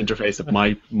about the interface of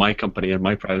my company and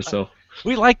my product. So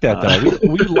we like that though.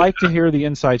 We like to hear the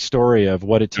inside story of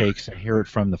what it takes to hear it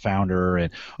from the founder.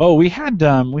 And we had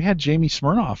Jamie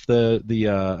Smirnoff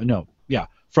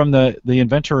from the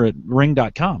inventor at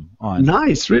Ring.com on.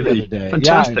 Nice, really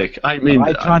fantastic. Yeah,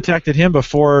 I contacted him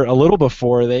a little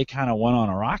before they kind of went on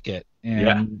a rocket,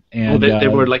 And they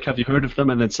were like, have you heard of them?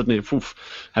 And then suddenly, poof,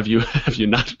 have you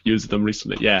not used them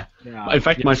recently? Yeah. In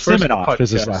fact, my first podcast is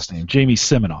his last name. Jamie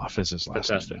Siminoff is his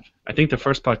last name. I think the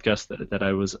first podcast that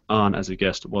I was on as a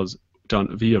guest was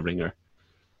done via Ringer.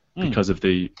 Because of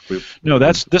the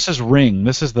this is Ring.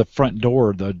 This is the front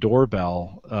door, the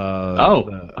doorbell.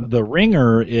 The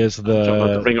Ringer is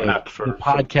the Ringer app the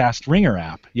podcast Ringer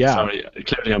app. Yeah. Sorry,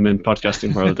 clearly I'm in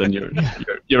podcasting world, and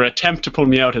your attempt to pull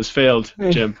me out has failed,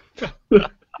 Jim. you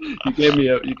gave me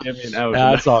an out.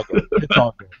 That's all good. It's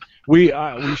all good. We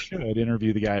should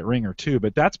interview the guy at Ringer too,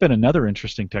 but that's been another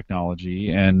interesting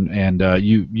technology, and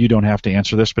you don't have to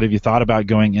answer this, but have you thought about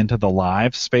going into the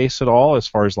live space at all as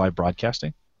far as live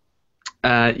broadcasting?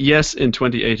 Yes, in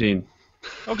 2018.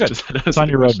 Oh, good. It's on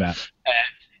your roadmap.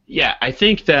 I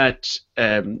think that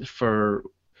for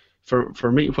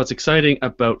me, what's exciting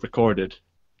about recorded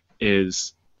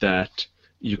is that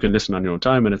you can listen on your own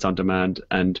time and it's on demand,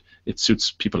 and it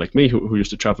suits people like me who used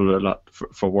to travel a lot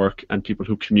for work, and people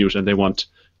who commute and they want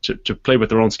to play with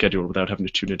their own schedule without having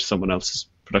to tune into someone else's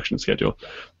production schedule.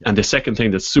 And the second thing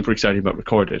that's super exciting about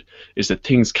recorded is that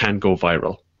things can go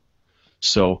viral.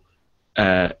 So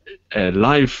a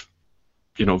live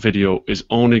video is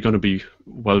only going to be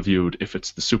well viewed if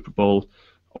it's the Super Bowl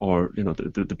or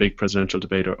the big presidential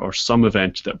debate or some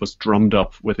event that was drummed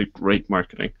up with a great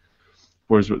marketing.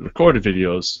 Whereas with recorded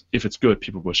videos, if it's good,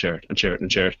 people will share it and share it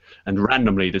and share it. And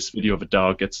randomly, this video of a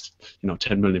dog gets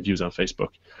 10 million views on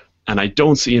Facebook. And I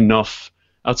don't see enough,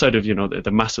 outside of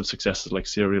the massive successes like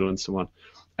Serial and so on,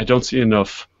 I don't see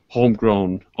enough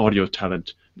homegrown audio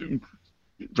talent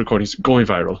recordings going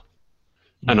viral.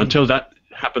 And until that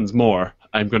happens more,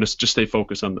 I'm going to just stay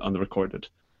focused on the recorded.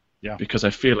 Yeah. Because I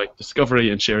feel like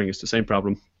discovery and sharing is the same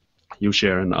problem. You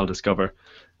share and I'll discover.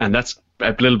 And that's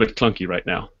a little bit clunky right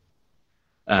now.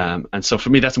 And so for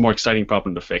me, that's a more exciting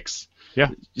problem to fix. Yeah.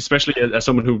 Especially as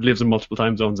someone who lives in multiple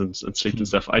time zones and sleeps and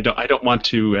stuff. I don't want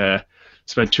to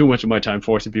spend too much of my time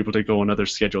forcing people to go on other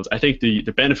schedules. I think the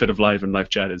benefit of live and live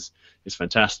chat is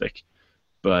fantastic.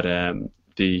 But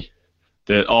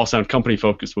the Awesound company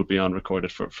focus will be on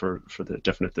recorded for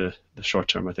the short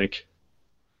term, I think.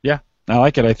 Yeah, I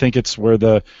like it. I think it's where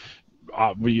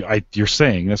you're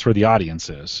saying that's where the audience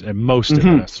is, and most of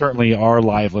us, certainly our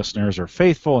live listeners, are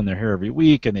faithful and they're here every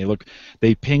week, and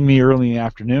they ping me early in the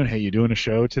afternoon. Hey, you doing a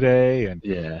show today? And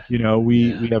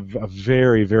we have a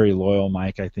very, very loyal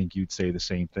Mike. I think you'd say the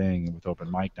same thing with Open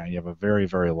Mic Night. You have a very,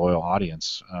 very loyal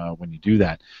audience when you do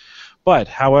that. But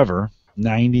however,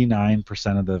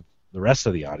 99% of the rest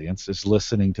of the audience is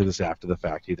listening to this after the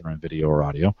fact, either on video or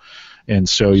audio. And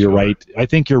so you're right. I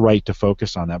think you're right to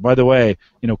focus on that. By the way,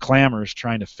 Clamor is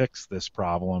trying to fix this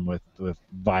problem with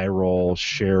viral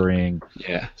sharing.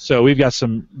 Yeah. So we've got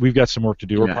some work to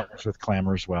do. We're partners with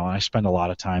Clamor as well, and I spend a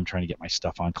lot of time trying to get my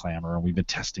stuff on Clamor, and we've been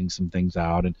testing some things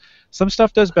out, and some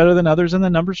stuff does better than others, and the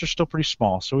numbers are still pretty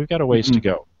small. So we've got a ways to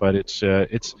go, but it's a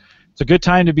good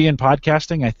time to be in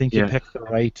podcasting. I think you picked the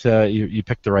right you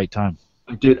picked the right time.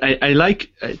 I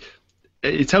like.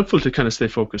 It's helpful to kind of stay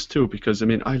focused too, because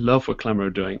I love what Clamor are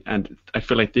doing, and I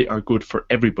feel like they are good for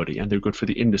everybody, and they're good for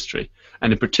the industry.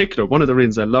 And in particular, one of the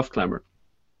reasons I love Clamor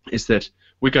is that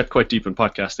we got quite deep in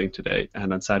podcasting today,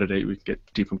 and on Saturday we get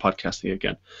deep in podcasting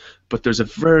again. But there's a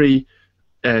very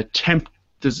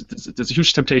there's a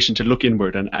huge temptation to look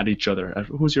inward and at each other. At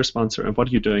who's your sponsor and what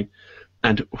are you doing,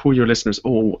 and who are your listeners?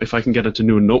 Oh, if I can get into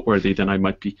new and noteworthy, then I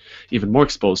might be even more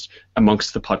exposed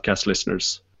amongst the podcast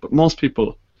listeners. But most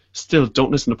people still don't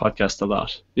listen to podcasts a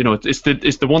lot.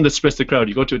 It's the one that splits the crowd.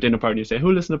 You go to a dinner party and you say,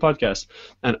 who listens to podcasts?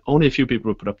 And only a few people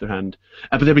will put up their hand.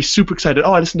 But they'll be super excited.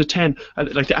 Oh, I listen to 10.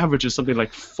 Like the average is something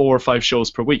like 4 or 5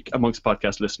 shows per week amongst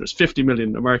podcast listeners. 50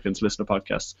 million Americans listen to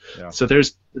podcasts. Yeah. So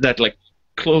there's that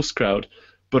close crowd.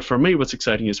 But for me, what's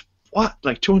exciting is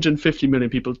 250 million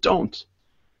people don't.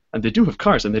 And they do have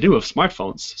cars and they do have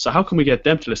smartphones. So how can we get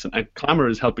them to listen? And Clamor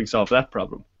is helping solve that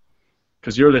problem.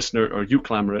 Because you're a listener or you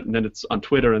Clamor it, and then it's on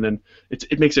Twitter, and then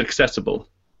it makes it accessible.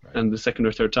 Right. And the second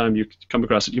or third time you come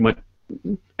across it, you might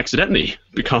accidentally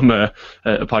become a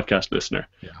podcast listener.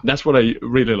 Yeah. That's what I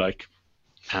really like.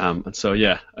 And so,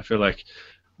 I feel like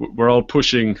we're all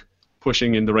pushing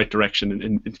in the right direction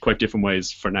in quite different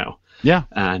ways for now. Yeah.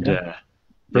 And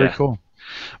very cool.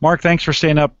 Mark, thanks for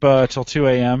staying up till 2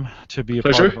 a.m. to be a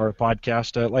Pleasure. part of our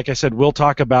podcast. Like I said, we'll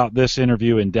talk about this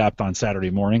interview in depth on Saturday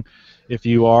morning. If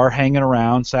you are hanging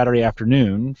around Saturday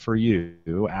afternoon, for you,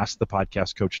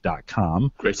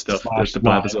 askthepodcastcoach.com. Great stuff. The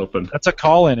blab is open. That's a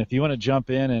call-in if you want to jump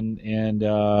in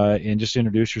and just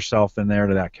introduce yourself in there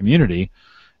to that community.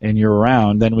 and you're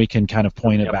around, then we can kind of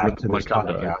point it back to this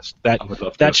podcast.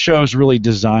 That show's really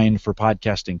designed for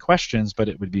podcasting questions, but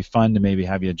it would be fun to maybe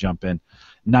have you jump in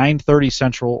 9:30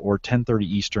 Central or 10:30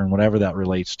 Eastern, whatever that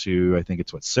relates to. I think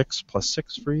it's 6 +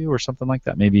 6 for you or something like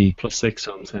that, maybe +6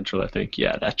 on Central. I think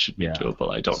that should be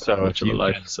doable. I don't have much of a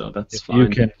life, so that's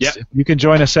fine. You can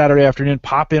join us Saturday afternoon.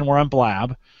 Pop in. We're on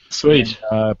Blab. Sweet.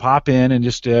 And, pop in and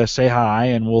just say hi,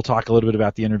 and we'll talk a little bit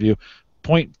about the interview.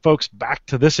 Point folks back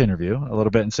to this interview a little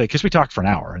bit and say, because we talked for an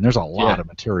hour, and there's a lot of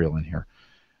material in here.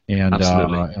 And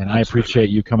I appreciate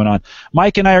you coming on.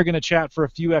 Mike and I are going to chat for a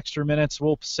few extra minutes.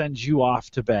 We'll send you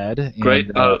off to bed. Great.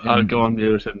 I'll go on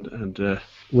mute and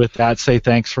with that, say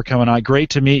thanks for coming on.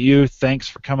 Great to meet you. Thanks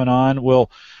for coming on.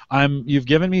 You've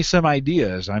given me some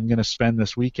ideas. I'm going to spend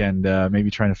this weekend maybe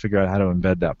trying to figure out how to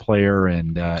embed that player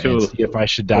and see if I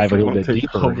should dive a little bit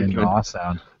deeper into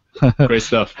Awesound. Great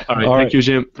stuff. All right. Thank you,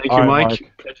 Jim. Thank you,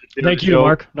 Mike. Thank you,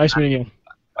 Mark. Nice meeting you.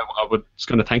 I was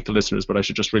going to thank the listeners, but I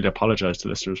should just really apologize to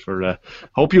listeners for.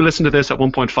 Hope you listened to this at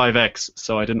 1.5x,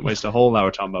 so I didn't waste a whole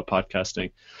hour talking about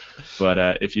podcasting.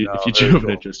 But if you do have an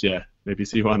interest, maybe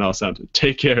see you on Awesound.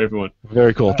 Take care, everyone.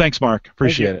 Very cool. Thanks, Mark.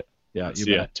 Appreciate it. Yeah.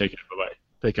 See ya. Take care. Bye-bye.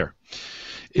 Take care.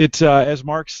 It's as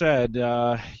Mark said.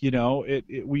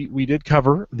 We did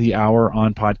cover the hour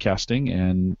on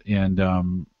podcasting,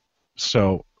 and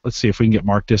so. Let's see if we can get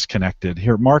Mark disconnected.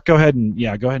 Here, Mark, go ahead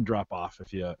and drop off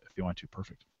if you want to.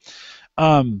 Perfect.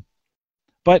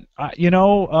 But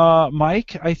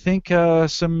Mike, I think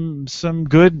some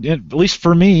good, at least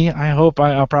for me. I hope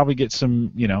I'll probably get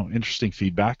some interesting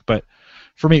feedback. But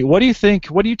for me, what do you think?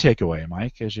 What do you take away,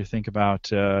 Mike, as you think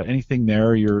about anything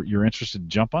there you're interested to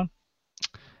jump on?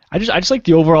 I just like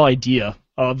the overall idea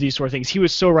of these sort of things. He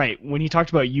was so right when he talked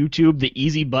about YouTube, the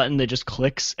easy button that just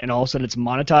clicks and all of a sudden it's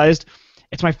monetized.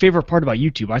 It's my favorite part about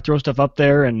YouTube. I throw stuff up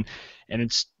there, and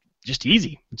it's just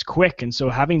easy. It's quick, and so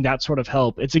having that sort of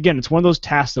help, it's one of those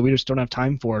tasks that we just don't have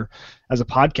time for as a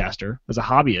podcaster, as a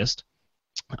hobbyist.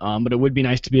 But it would be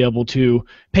nice to be able to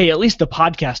pay at least the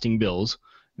podcasting bills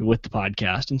with the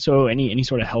podcast, and so any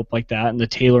sort of help like that, and the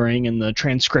tailoring and the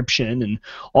transcription and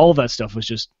all of that stuff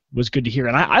was good to hear.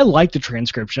 And I like the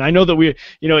transcription. I know that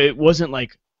it wasn't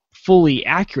like fully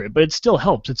accurate, but it still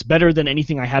helps. It's better than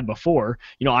anything I had before.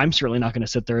 I'm certainly not going to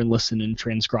sit there and listen and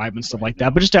transcribe and stuff like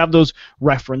that, but just to have those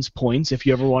reference points if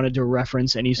you ever wanted to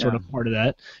reference any sort of part of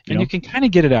that. You can kind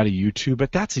of get it out of YouTube,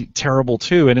 but that's terrible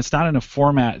too, and it's not in a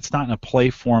format, it's not in a play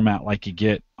format like you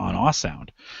get on Awesound.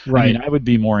 Right. I mean, I would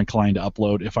be more inclined to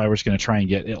upload if I was going to try and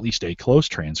get at least a close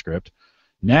transcript.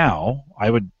 Now,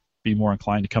 I would be more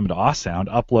inclined to come to Awesound,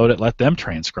 upload it, let them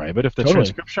transcribe it. If the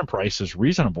transcription price is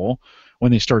reasonable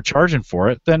when they start charging for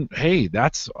it, then hey,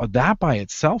 that by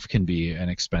itself can be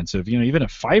inexpensive. Even a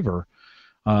 $5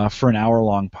 for an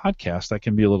hour-long podcast, that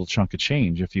can be a little chunk of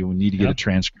change if you need to get it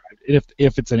transcribed.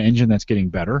 If it's an engine that's getting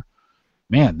better,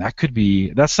 man,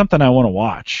 that's something I want to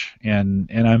watch, and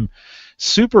I'm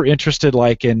super interested,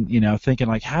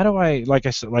 thinking how do I, like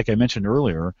I mentioned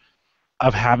earlier,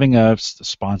 of having a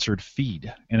sponsored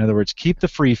feed. In other words, keep the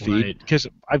free feed, because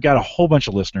I've got a whole bunch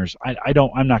of listeners.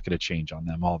 I'm not going to change on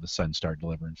them all of a sudden, start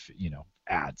delivering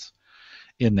ads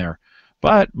in there.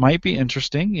 But might be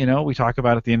interesting. We talk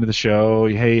about at the end of the show,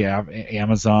 hey,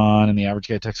 Amazon and the Average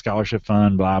Guy Tech Scholarship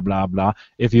Fund, blah blah blah.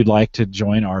 If you'd like to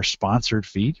join our sponsored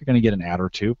feed, you're going to get an ad or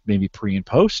two, maybe pre and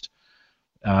post.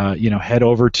 Head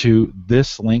over to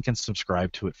this link and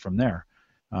subscribe to it from there.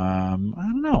 I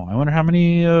don't know. I wonder how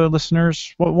many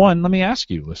listeners. Let me ask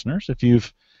you, listeners, if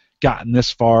you've gotten this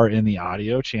far in the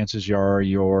audio, chances are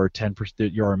you're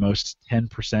 10%. You're our most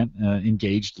 10%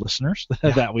 engaged listeners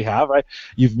that we have. Right?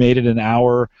 You've made it an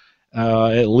hour,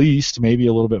 at least, maybe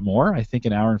a little bit more. I think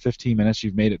an hour and 15 minutes.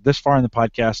 You've made it this far in the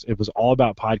podcast. It was all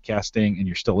about podcasting, and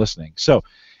you're still listening. So,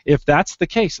 if that's the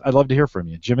case, I'd love to hear from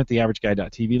you. Jim at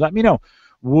theaverageguy.tv. Let me know.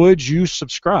 Would you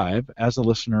subscribe as a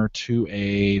listener to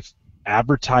a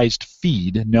advertised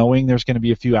feed, knowing there's going to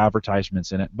be a few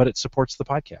advertisements in it, but it supports the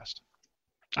podcast?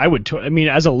 I would.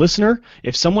 As a listener,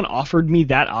 if someone offered me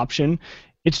that option,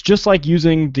 it's just like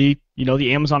using the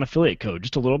Amazon affiliate code.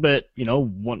 Just a little bit,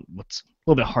 what's a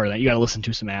little bit harder than that. You got to listen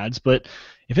to some ads, but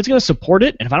if it's going to support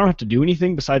it, and if I don't have to do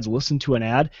anything besides listen to an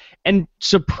ad, and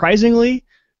surprisingly,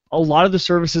 a lot of the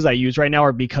services I use right now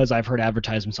are because I've heard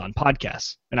advertisements on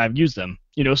podcasts, and I've used them.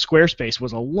 Squarespace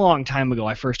was a long time ago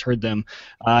I first heard them.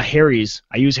 Harry's,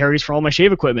 I use Harry's for all my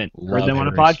shave equipment. Heard them on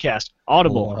a podcast.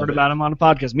 Audible, heard about them on a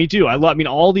podcast. Me too.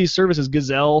 All these services,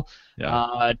 Gazelle,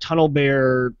 Tunnel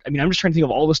Bear. I'm just trying to think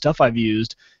of all the stuff I've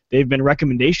used. They've been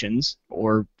recommendations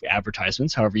or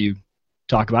advertisements, however you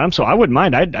talk about them. So I wouldn't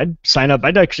mind. I'd sign up.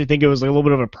 I'd actually think it was a little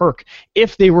bit of a perk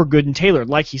if they were good and tailored,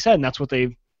 like he said, and that's what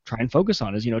they try and focus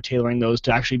on is, tailoring those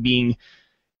to actually being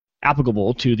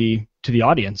applicable to the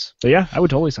audience. So yeah, I would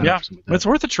totally sign up for something like that. It's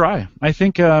worth a try. I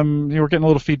think we're getting a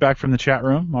little feedback from the chat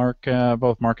room.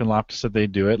 Both Mark and Lopta said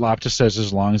they'd do it. Lopta says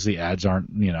as long as the ads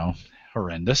aren't,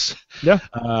 horrendous. Yeah.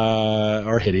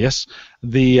 Or hideous.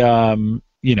 And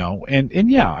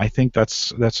yeah, I think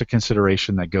that's a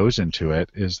consideration that goes into it,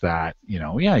 is that, you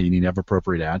need to have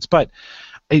appropriate ads. But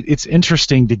it's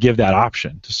interesting to give that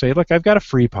option, to say, look, I've got a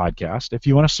free podcast. If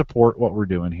you want to support what we're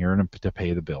doing here and to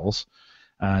pay the bills,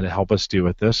 to help us do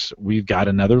with this, we've got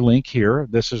another link here.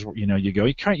 This is, you go,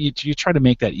 you try to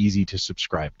make that easy to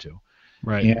subscribe to.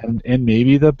 Right. And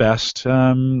maybe the best,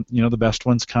 the best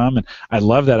ones come. And I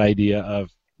love that idea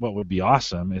of what would be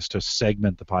awesome is to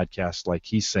segment the podcast, like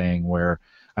he's saying, where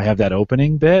I have that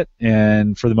opening bit,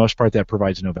 and for the most part that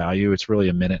provides no value. It's really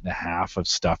a minute and a half of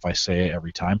stuff I say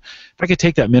every time. If I could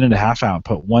take that minute and a half out and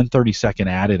put 1 30-second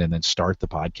at it and then start the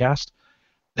podcast,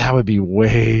 that would be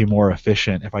way more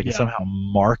efficient if I could somehow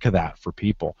mark that for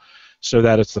people, so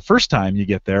that it's the first time you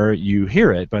get there, you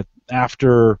hear it, but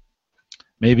after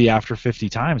 50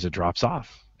 times it drops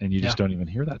off. And you just don't even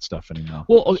hear that stuff anymore.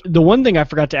 Well, the one thing I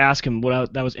forgot to ask him,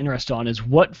 that I was interested on, is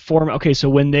what form. Okay, so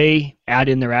when they add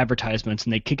in their advertisements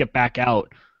and they kick it back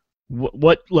out,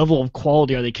 what level of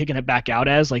quality are they kicking it back out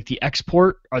as? Like the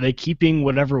export, are they keeping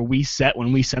whatever we set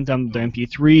when we sent them the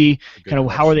MP3? Kind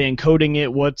of how are they encoding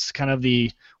it? What's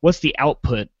the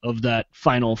output of that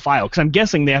final file? Because I'm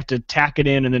guessing they have to tack it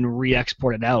in and then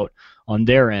re-export it out on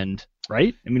their end.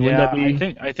 Right? I mean, wouldn't that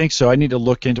be... I think so. I need to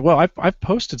look into... Well, I've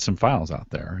posted some files out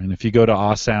there, and if you go to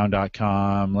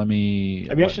awesound.com, have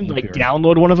you actually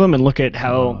download one of them and look at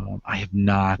how... I have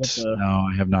not. No,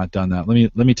 I have not done that.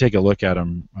 Let me take a look at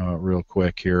them real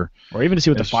quick here. Or even to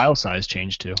see what the file size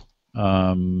changed to.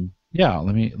 Yeah.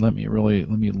 Let me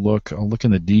look. I'll look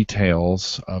in the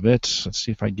details of it. Let's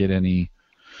see if I get any...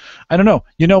 I don't know.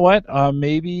 You know what?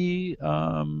 Maybe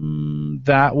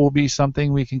that will be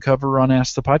something we can cover on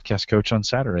Ask the Podcast Coach on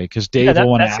Saturday, because Dave will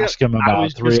want to ask him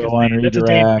about 301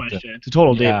 redirect. It's a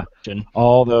total Dave question.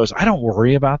 All those. I don't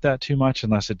worry about that too much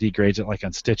unless it degrades it. Like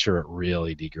on Stitcher, it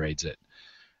really degrades it,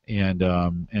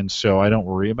 and so I don't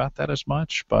worry about that as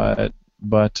much. But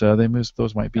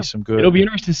those might be some good. It'll be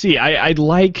interesting to see. I'd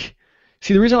like.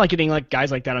 See, the reason I like getting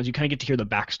guys like that is you kind of get to hear the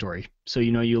backstory. So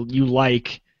you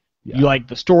like. Yeah. You like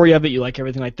the story of it, you like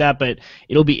everything like that, but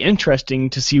it'll be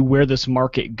interesting to see where this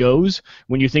market goes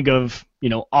when you think of,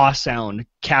 Awesound,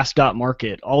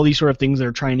 Cast.market, all these sort of things that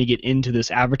are trying to get into this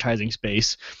advertising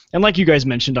space. And like you guys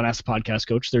mentioned on Ask the Podcast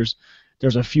Coach, there's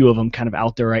a few of them kind of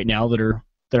out there right now that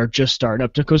are just starting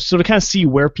up. So to kind of see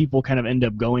where people kind of end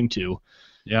up going to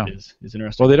is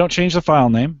interesting. Well, they don't change the file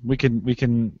name. We can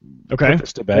put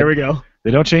this to bed. There we go.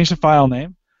 They don't change the file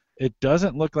name. It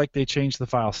doesn't look like they changed the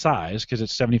file size, because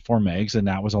it's 74 megs, and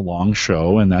that was a long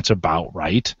show, and that's about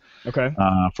right. Okay.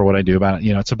 For what I do about it,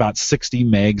 it's about 60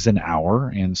 megs an hour,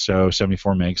 and so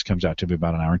 74 megs comes out to be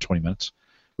about an hour and 20 minutes,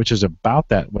 which is about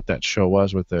that. What that show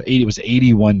was with it was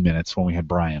 81 minutes when we had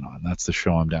Brian on. That's the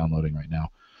show I'm downloading right now,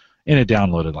 and it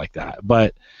downloaded like that.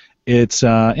 But it's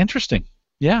interesting.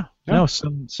 Yeah. No.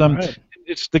 Some. Right.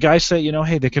 It's the guys say,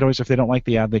 hey, they could always, if they don't like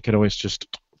the ad, they could always just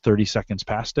 30 seconds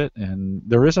past it, and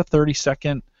there is a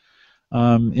 30-second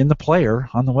in the player,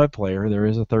 on the web player, there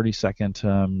is a 30-second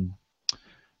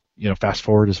fast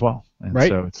forward as well. And right.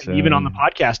 So it's, even on the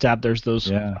podcast app, there's those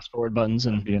fast forward buttons,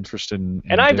 and I'd be interested in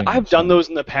and I've done those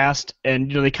in the past, and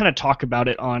they kind of talk about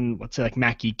it on, let's say, like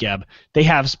Mac Geek Gab. They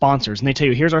have sponsors, and they tell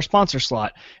you, here's our sponsor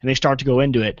slot, and they start to go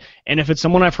into it. And if it's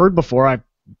someone I've heard before, I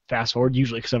fast forward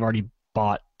usually because I've already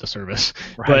bought the service.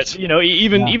 Right. But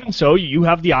even so, you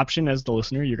have the option as the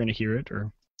listener, you're going to hear it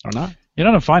or not. You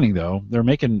know what I'm finding, though? They're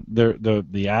making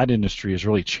the ad industry is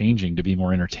really changing to be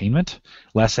more entertainment,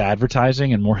 less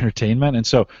advertising and more entertainment. And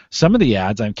so some of the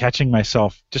ads, I'm catching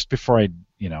myself just before I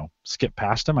skip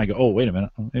past them. I go, oh, wait a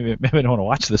minute, maybe I don't want to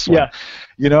watch this one.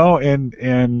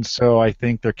 And so I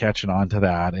think they're catching on to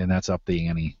that, and that's up the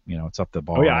ante. It's up the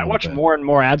bar. Oh yeah, I watch more and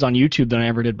more ads on YouTube than I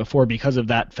ever did before because of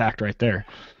that fact right there.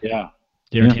 Yeah.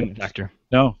 The entertainment factor.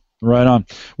 No, right on.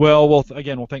 Well, we'll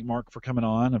thank Mark for coming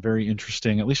on. A very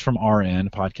interesting, at least from our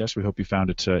end, podcast. We hope you found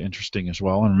it interesting as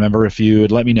well. And remember, if you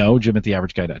would let me know,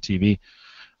 Jim@theaverageguy.tv,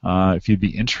 if you'd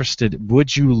be interested,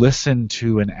 would you listen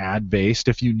to an ad-based,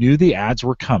 if you knew the ads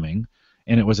were coming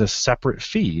and it was a separate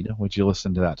feed, would you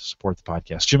listen to that to support the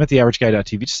podcast?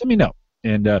 Jim@theaverageguy.tv, just let me know.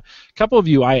 And a couple of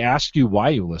you, I asked you why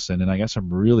you listened, and I got some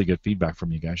really good feedback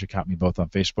from you guys. You caught me both on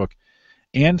Facebook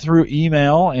and through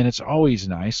email, and it's always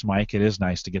nice, Mike, it is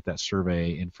nice to get that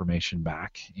survey information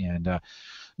back. And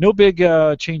no big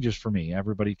changes for me.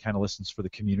 Everybody kind of listens for the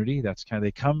community. That's kind of,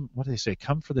 they come, what do they say?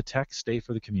 Come for the tech, stay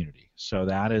for the community. So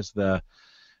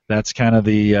that's kind of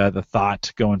the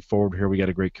thought going forward here. We got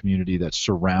a great community that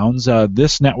surrounds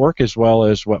this network, as well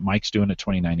as what Mike's doing at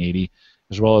 2980,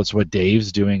 as well as what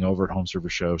Dave's doing over at Home Server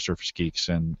Show, Surface Geeks,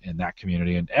 and that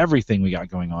community, and everything we got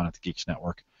going on at the Geeks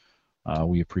Network.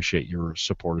 We appreciate your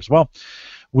support as well.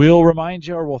 We'll remind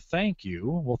you, or we'll thank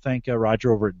you. We'll thank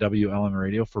Roger over at WLM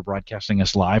Radio for broadcasting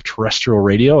us live terrestrial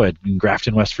radio in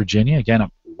Grafton, West Virginia. Again,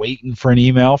 I'm waiting for an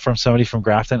email from somebody from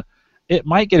Grafton. It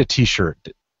might get a T-shirt,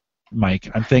 Mike.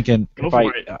 I'm thinking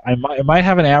I might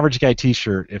have an Average Guy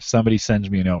T-shirt if somebody sends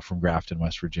me a note from Grafton,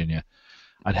 West Virginia.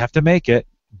 I'd have to make it,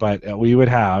 but we would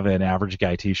have an Average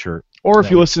Guy T-shirt. Or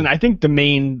if you listen, I think their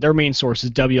main source is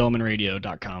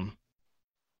WLMNradio.com.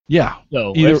 Yeah.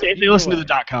 So if they listen to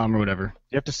the .com or whatever.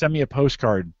 You have to send me a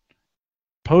postcard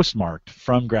postmarked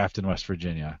from Grafton, West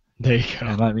Virginia. There you go.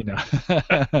 And let me know.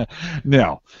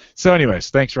 No. So anyways,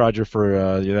 thanks, Roger,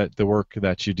 for the work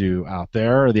that you do out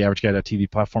there, the AverageGuy.tv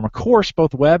platform. Of course,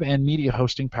 both web and media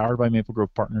hosting powered by Maple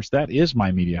Grove Partners. That is my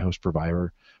media host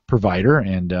provider,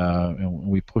 and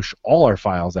we push all our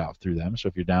files out through them. So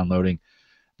if you're downloading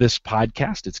this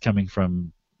podcast, it's coming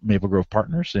from Maple Grove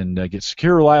Partners, and get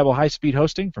secure, reliable, high-speed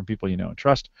hosting from people you know and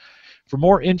trust. For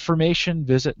more information,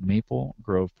 visit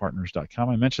maplegrovepartners.com.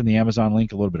 I mentioned the Amazon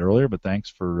link a little bit earlier, but thanks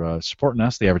for supporting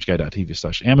us,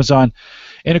 theaverageguy.tv/Amazon.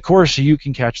 And, of course, you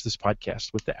can catch this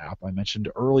podcast with the app I mentioned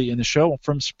early in the show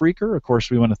from Spreaker. Of course,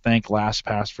 we want to thank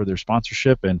LastPass for their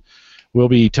sponsorship, and we'll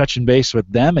be touching base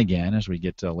with them again as we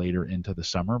get later into the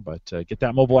summer. But get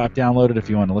that mobile app downloaded if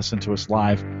you want to listen to us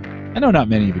live. I know not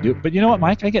many of you do, but you know what,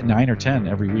 Mike? I get 9 or 10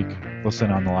 every week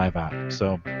listening on the live app.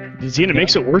 So, it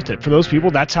makes it worth it for those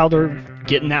people. That's how they're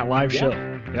getting that live show.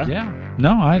 Yeah.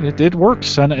 No, it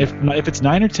works. And if it's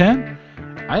 9 or 10,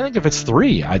 I think if it's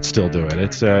 3, I'd still do it.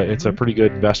 It's a pretty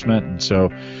good investment, and so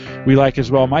we like as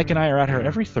well. Mike and I are out here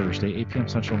every Thursday, 8 p.m.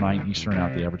 Central, 9 Eastern,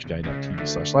 out the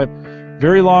AverageGuy.tv/live.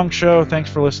 Very long show. Thanks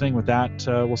for listening. With that,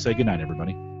 we'll say goodnight,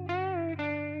 everybody.